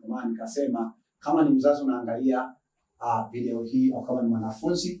huu. Kwa maana nikasema kama ni mzazi unaangalia video hii au kama ni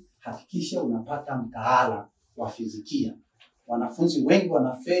mwanafunzi, hakikisha unapata mtaala wa fizikia. Wanafunzi wengi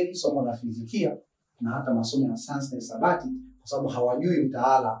wanafeli somo la fizikia na hata masomo ya sayansi na hisabati kwa sababu hawajui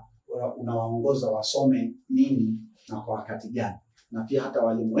mtaala unawaongoza wasome nini na kwa wakati gani. Na pia hata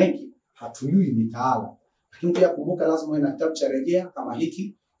walimu wengi hatujui mitaala. Lakini pia kumbuka lazima uwe na kitabu cha rejea kama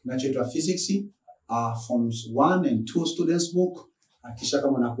hiki kinachoitwa Physics Forms 1 and 2 Students Book. Kisha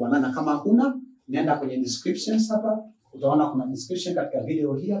kama unakuwa na kama hakuna, nenda kwenye descriptions hapa, utaona kuna description katika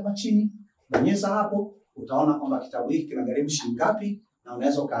video hii hapa chini. Bonyeza hapo, utaona kwamba kitabu hiki kinagharimu shilingi ngapi na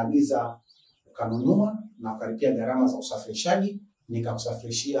unaweza ukaagiza ukanunua na ukalipia gharama za usafirishaji,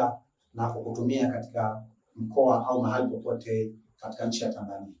 nikakusafirishia na kukutumia katika mkoa au mahali popote katika nchi ya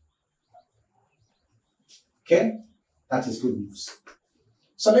Tanzania. Okay? That is good news.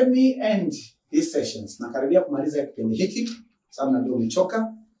 So let me end these sessions. Nakaribia kumaliza kipindi hiki sababu najua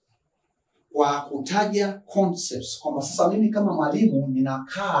umechoka, kwa kutaja concepts kwamba sasa mimi kama mwalimu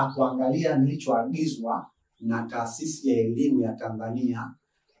ninakaa kuangalia nilichoagizwa na taasisi ya elimu ya Tanzania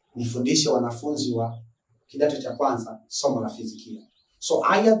nifundishe wanafunzi wa kidato cha kwanza somo la fizikia. So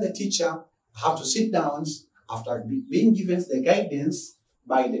I as the teacher have to sit down after being given the guidance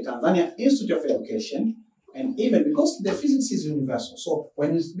by the Tanzania Institute of Education, and even because the physics is universal. So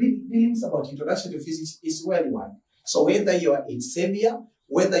when you speak about introduction to physics is worldwide. So whether you are in Serbia,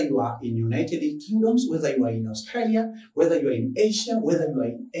 whether you are in United Kingdoms, whether you are in Australia, whether you are in Asia, whether you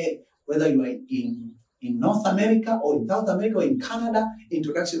are in North America or in South America or in Canada,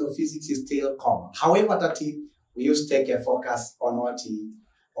 introduction of physics is still common. However, that we used to take a focus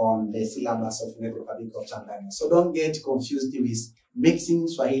on the syllabus of the Republic of Tanzania. So don't get confused with mixing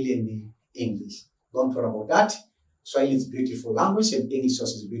Swahili and English. Don't worry about that. Swahili is a beautiful language and English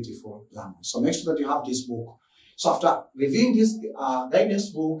also is a beautiful language. So make sure that you have this book. So after reviewing this guidance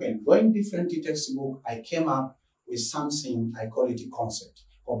book and going different textbook, I came up with something I call it a concept.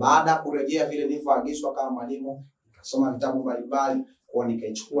 Kwa baada kurejea vile nilivyoagizwa kama mwalimu, nikasoma vitabu mbalimbali, kwa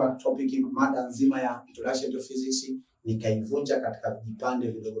nikaichukua topic mada nzima ya introduction to physics, nikaivunja katika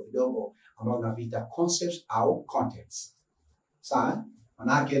vipande vidogo vidogo ambavyo tunaviita concepts au contents. Sawa?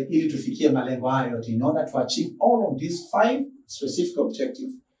 Manake ili tufikie malengo hayo yote, in order to achieve all of these 5 specific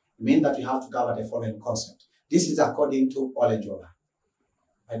objectives, mean that we have to cover the following concept. This is according to Olenjolai.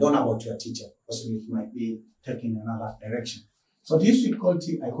 I don't know about your teacher, possibly he might be taking another direction. So this I call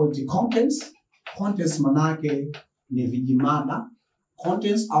it contents. Contents manake ni vijimada.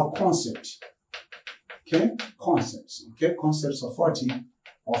 Contents are concept. Okay, concepts. Okay, concepts of 40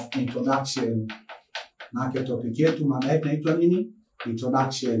 of introduction. Nake topic yetu maana yake inaitwa nini?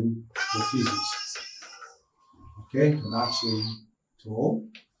 Introduction to physics. Okay, introduction to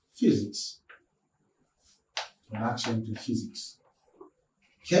physics. Introduction to physics.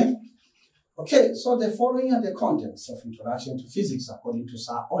 Okay? Okay, so the following are the contents of Introduction to Physics according to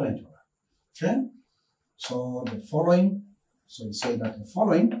Sir Olenjolai. Okay? So the following, so we say that the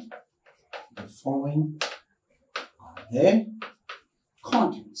following are the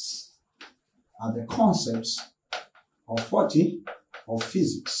contents, are the concepts of 40 of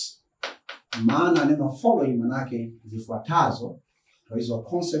physics. Maana neno following manake zifuatazo, kwa hizo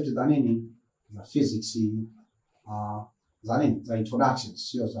concepts za nini? Za physics, za introduction,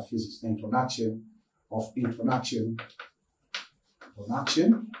 sio za physics, the introduction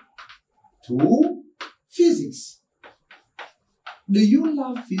to physics. Do you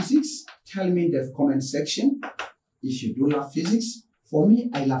love physics? Tell me in the comment section. If you do love physics, For me,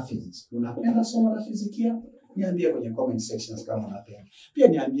 I love physics. Unapenda somo la fizikia? Niambie kwenye comment sections kama unapenda. Pia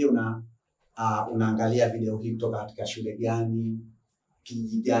niambie unaangalia video hii kutoka katika shule gani,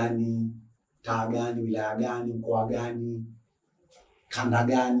 kijiji gani, taa gani, wilaya gani, mkoa gani, kanda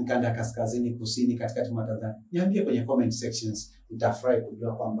gani, kanda ya kaskazini, kusini, katikati mwa Tanzania. Niambie kwenye comment sections. Nitafurahi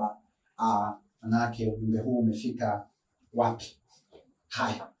kujua kwamba manake ujumbe huu umefika wapi.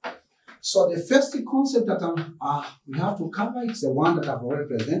 Hi. So the first concept that we have to cover is the one that I've already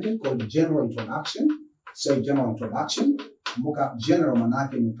presented, called general introduction. So general introduction. Kumbuka general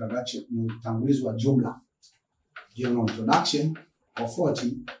manake ni introduction, ni utangulizi wa jumla. General introduction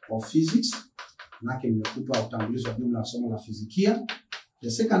of physics. Manake nimekupa utangulizi wa jumla wa somo la fizikia.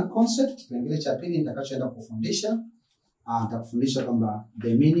 The second concept, kipengele cha pili nitakachoenda kufundisha, nitakufundisha kwamba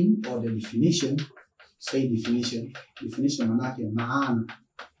the meaning or the definition. Say definition. Definition manake maana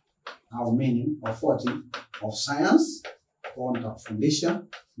au meaning of science. Kwa nitakufundisha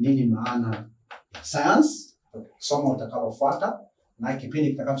nini maana ya science. Somo utakalofuata na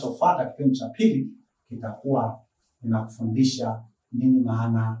kipindi kitakachofuata, kipindi cha pili, kitakuwa ninakufundisha nini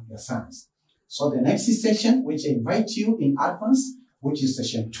maana ya science. So the next session, which I invite you in advance, which is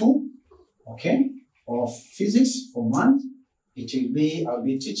session 2, okay, of physics for month, I'll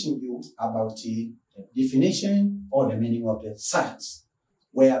be teaching you about the definition or the meaning of the science.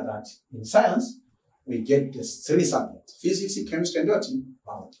 Where that in science, we get the 3 subjects: physics, chemistry, and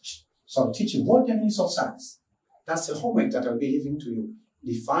biology. So I'll teach you what the meanings of science. That's the homework that I'll be giving to you.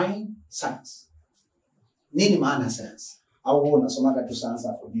 Define science. Nini maana science? Au wewe unasoma tu science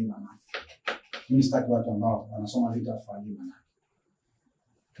afu nini maana? Mimi sitaki watu ambao wanasoma vitu afu nini maana.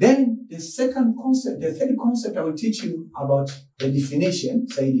 Then the third concept I will teach you about the definition.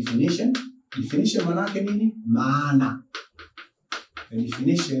 Say definition. Definition maana yake nini? Maana. The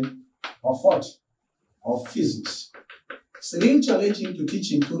definition of what? Of physics. It's really challenging to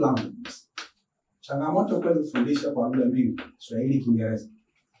teach in 2 languages. Changamoto kwa kufundisha kwa lugha mbili, Kiswahili, Kiingereza.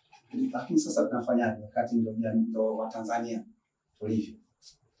 Lakini sasa tunafanyaje wakati ndio wa Tanzania tulivyo?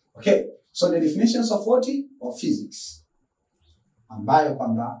 Okay, so the definitions of what? Of physics. Ambayo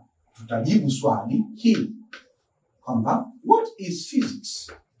kwamba tutajibu swali hili kwamba what is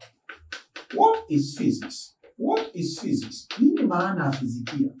physics? What is physics? What is physics? Nini maana ya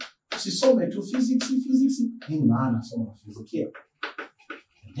fizikia? Usisome tu physics. Nini maana somo la fizikia?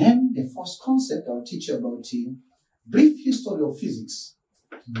 Then the first concept I'll teach you about brief history of physics.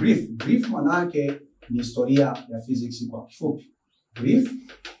 Brief manake ni historia ya physics kwa kifupi. Brief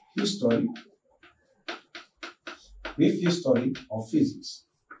history of physics.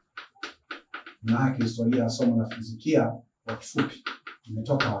 Manake historia ya somo la fizikia kwa kifupi.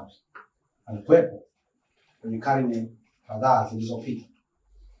 Imetoka wapi? Alikuwepo kwenye karne kadhaa zilizopita.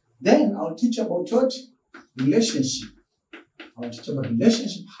 Then I'll teach about what? Relationship.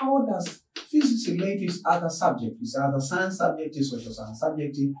 How does physics relate with other subjects, with other science subjects, social science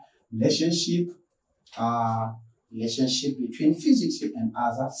subjects, relationship between physics and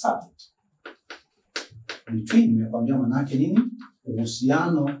other subjects. Between, nimekwambia manake nini?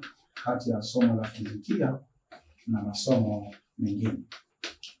 Uhusiano kati ya somo la fizikia na masomo mengine.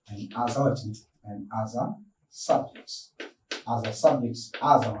 And other subjects. Other subjects,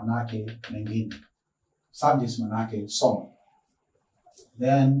 other manake mengine. Subjects manake somo.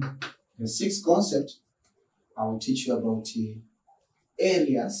 Then the 6th concept, I will teach you about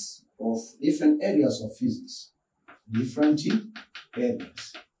different areas of physics. Different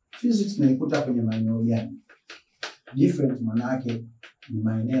areas. Physics naikuta kwenye maeneo gani? Different manake ni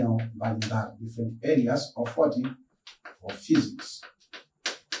maeneo mbalimbali. Different areas of what? Of physics.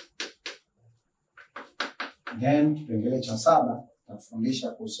 Then kipengele cha 7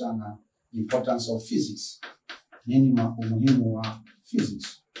 nakufundisha kuhusiana na importance of physics. Nini umuhimu wa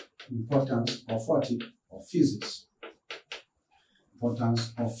physics? Importance of what? Of physics.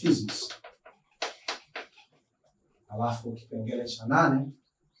 Importance of physics. Alafu kipengele cha 8,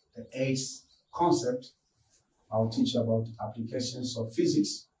 the 8th concept, I'll teach about applications of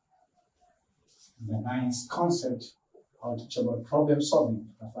physics. The 9th concept, I'll teach about problem solving.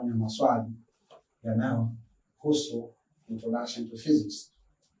 Tutafanya maswali yanayohusu introduction to physics.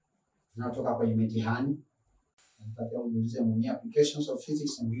 Tunatoka kwenye mitihani. Applications of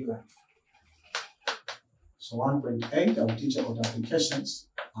physics in real life. So 1.8, I will teach about applications.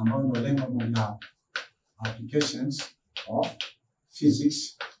 Among the language now, applications of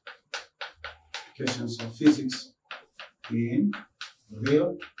physics. Applications of physics in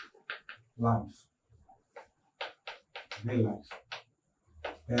real life.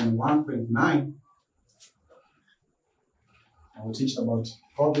 Then 1.9, I will teach about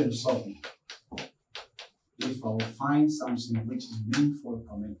problem solving. If I will find something which is meaningful,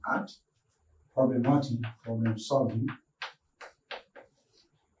 I may add. Problem solving.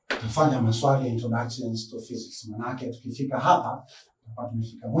 Tufanya maswali ya introductions to physics. Manake tukifika hapa, tutakuwa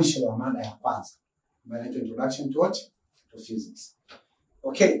tumefika mwisho wa mada ya kwanza. Ambayo inaitwa introduction to what? To physics.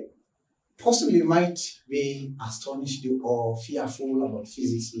 Okay. Possibly you might be astonished or fearful about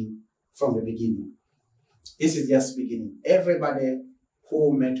physics from the beginning. This is just beginning. Everybody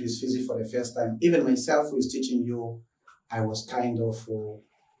who met with physics for the first time, even myself who is teaching you, I was kind of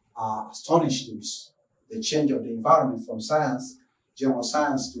astonished with the change of the environment from science, general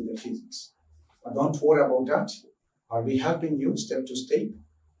science, to the physics. But don't worry about that. I'll be helping you step to step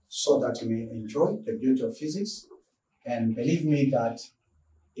so that you may enjoy the beauty of physics. And believe me that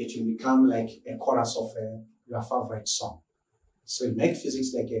it will become like a chorus of your favorite song. So you make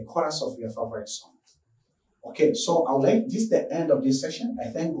physics like a chorus of your favorite song. Okay, so I would like this is the end of this session. I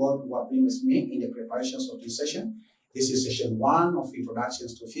thank God who have been with me in the preparations of this session. This is session 1 of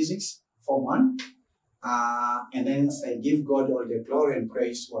Introductions to Physics, Form 1. And then I give God all the glory and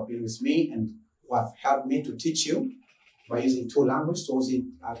praise who have been with me and who have helped me to teach you by using 2 languages. So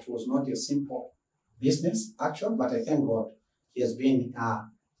it was not a simple business, actually, but I thank God He has been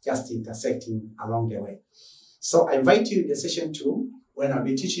just intersecting along the way. So I invite you in the session 2, when I'll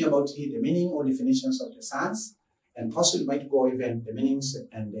be teaching about the meaning or definitions of the science, and possibly might go even the meanings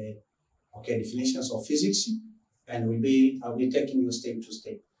and the definitions of physics, and I'll be taking you step to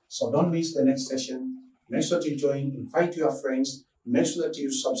step. So don't miss the next session. Make sure to join, invite your friends, make sure that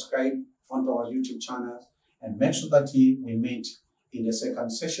you subscribe onto our YouTube channel, and make sure that we meet in the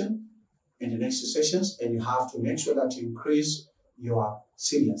second session, in the next sessions, and you have to make sure that you increase your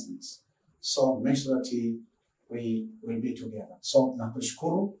seriousness. So make sure that we will be together. So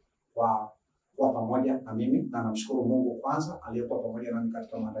nakushukuru kwa pamoja na mimi, na namshukuru Mungu kwanza aliyekuwa pamoja nami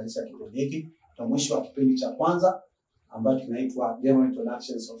katika maandalizi ya kipindi hiki. Kwa mwisho wa kipindi cha kwanza ambacho kinaitwa General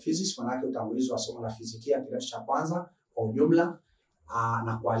Introductions of Physics, maana utangulizi wa somo la fizikia kidato cha kwanza kwa ujumla,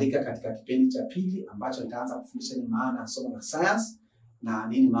 na kualika katika kipindi cha pili ambacho nitaanza kufundisha ni maana ya somo la science na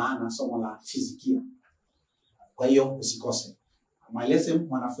nini maana somo la fizikia. Kwa hiyo usikose. Maeleze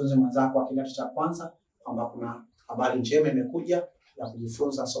mwanafunzi mwenzako wa kidato cha kwanza kwamba kuna habari njema imekuja ya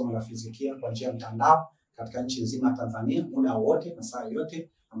kujifunza somo la fizikia kwa njia ya mtandao katika nchi nzima ya Tanzania, muda wote na saa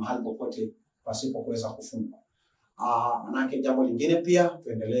yote na mahali popote pasipo kuweza kufungwa. Manake jambo lingine pia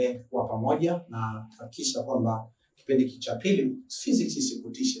tuendelee kuwa pamoja na hakikisha kwamba kipindi cha pili physics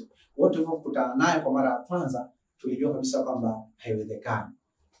isikutishe. Wote tulivyokutana naye kwa mara ya kwanza tulijua kabisa kwamba haiwezekani.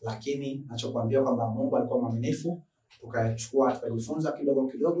 Lakini nachokuambia kwamba Mungu alikuwa mwaminifu, tukachukua tukajifunza kidogo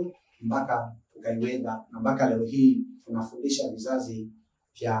kidogo mpaka tukaiweza, na mpaka leo hii tunafundisha vizazi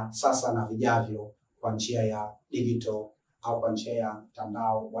vya sasa na vijavyo kwa njia ya digital au kwa njia ya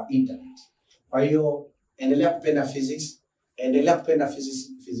mtandao wa internet. Kwa hiyo endelea kupenda physics, endelea kupenda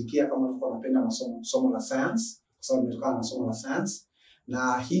fizikia kama ulivyokuwa unapenda somo la science, kwa sababu imetokana na somo la science.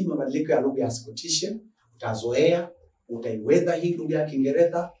 Na hii mabadiliko ya lugha yasikutishe, utazoea, utaiweza hii lugha ya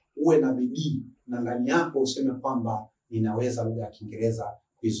Kiingereza, uwe na bidii na ndani yako useme kwamba ninaweza lugha ya Kiingereza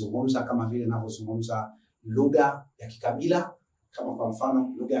kuizungumza kama vile ninavyozungumza lugha ya kikabila, kama kwa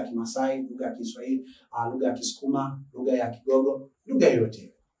mfano lugha ya Kimasai, lugha ya Kiswahili, lugha ya Kisukuma, lugha ya Kigogo, lugha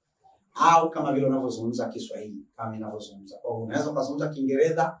yoyote. Au kama vile unavyozungumza Kiswahili kama ninavyozungumza. Kwa hiyo unaweza kuzungumza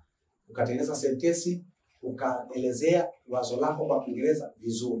Kiingereza, ukatengeneza sentensi, ukaelezea wazo lako kwa Kiingereza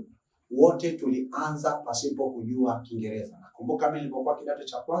vizuri. Wote tulianza pasipo kujua Kiingereza. Nakumbuka mimi nilipokuwa kidato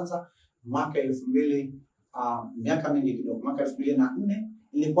cha kwanza mwaka 2000, miaka mingi kidogo, mwaka 2004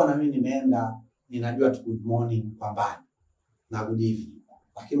 nilikuwa na mimi ninajua tu good morning kwa mbali na good evening.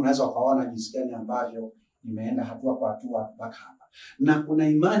 Lakini unaweza ukaona jinsi gani ambavyo nimeenda hatua kwa hatua mpaka hapa. Na kuna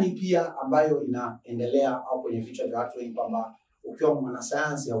imani pia ambayo inaendelea au kwenye vichwa vya watu wengi kwamba ukiwa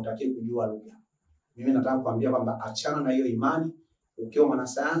mwanasayansi hautaki kujua lugha. Mimi nataka kuambia kwamba achana na hiyo imani. Ukiwa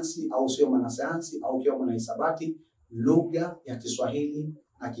mwanasayansi au sio mwanasayansi au ukiwa mwanahisabati, lugha ya Kiswahili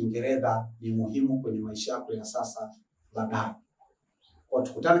na Kiingereza ni muhimu kwenye maisha yako ya sasa baadaye. Kwa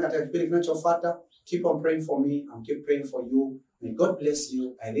tukutane katika kipindi kinachofuata. Keep on praying for me and keep praying for you. May God bless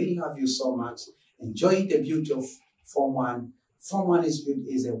you. I really love you so much. Enjoy the beauty of Form 1. Form 1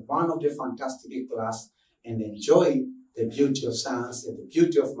 is one of the fantastic class, and enjoy the beauty of science and the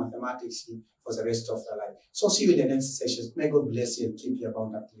beauty of mathematics for the rest of your life. So see you in the next session. May God bless you and keep you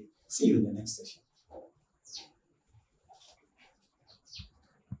abundantly. See you in the next session.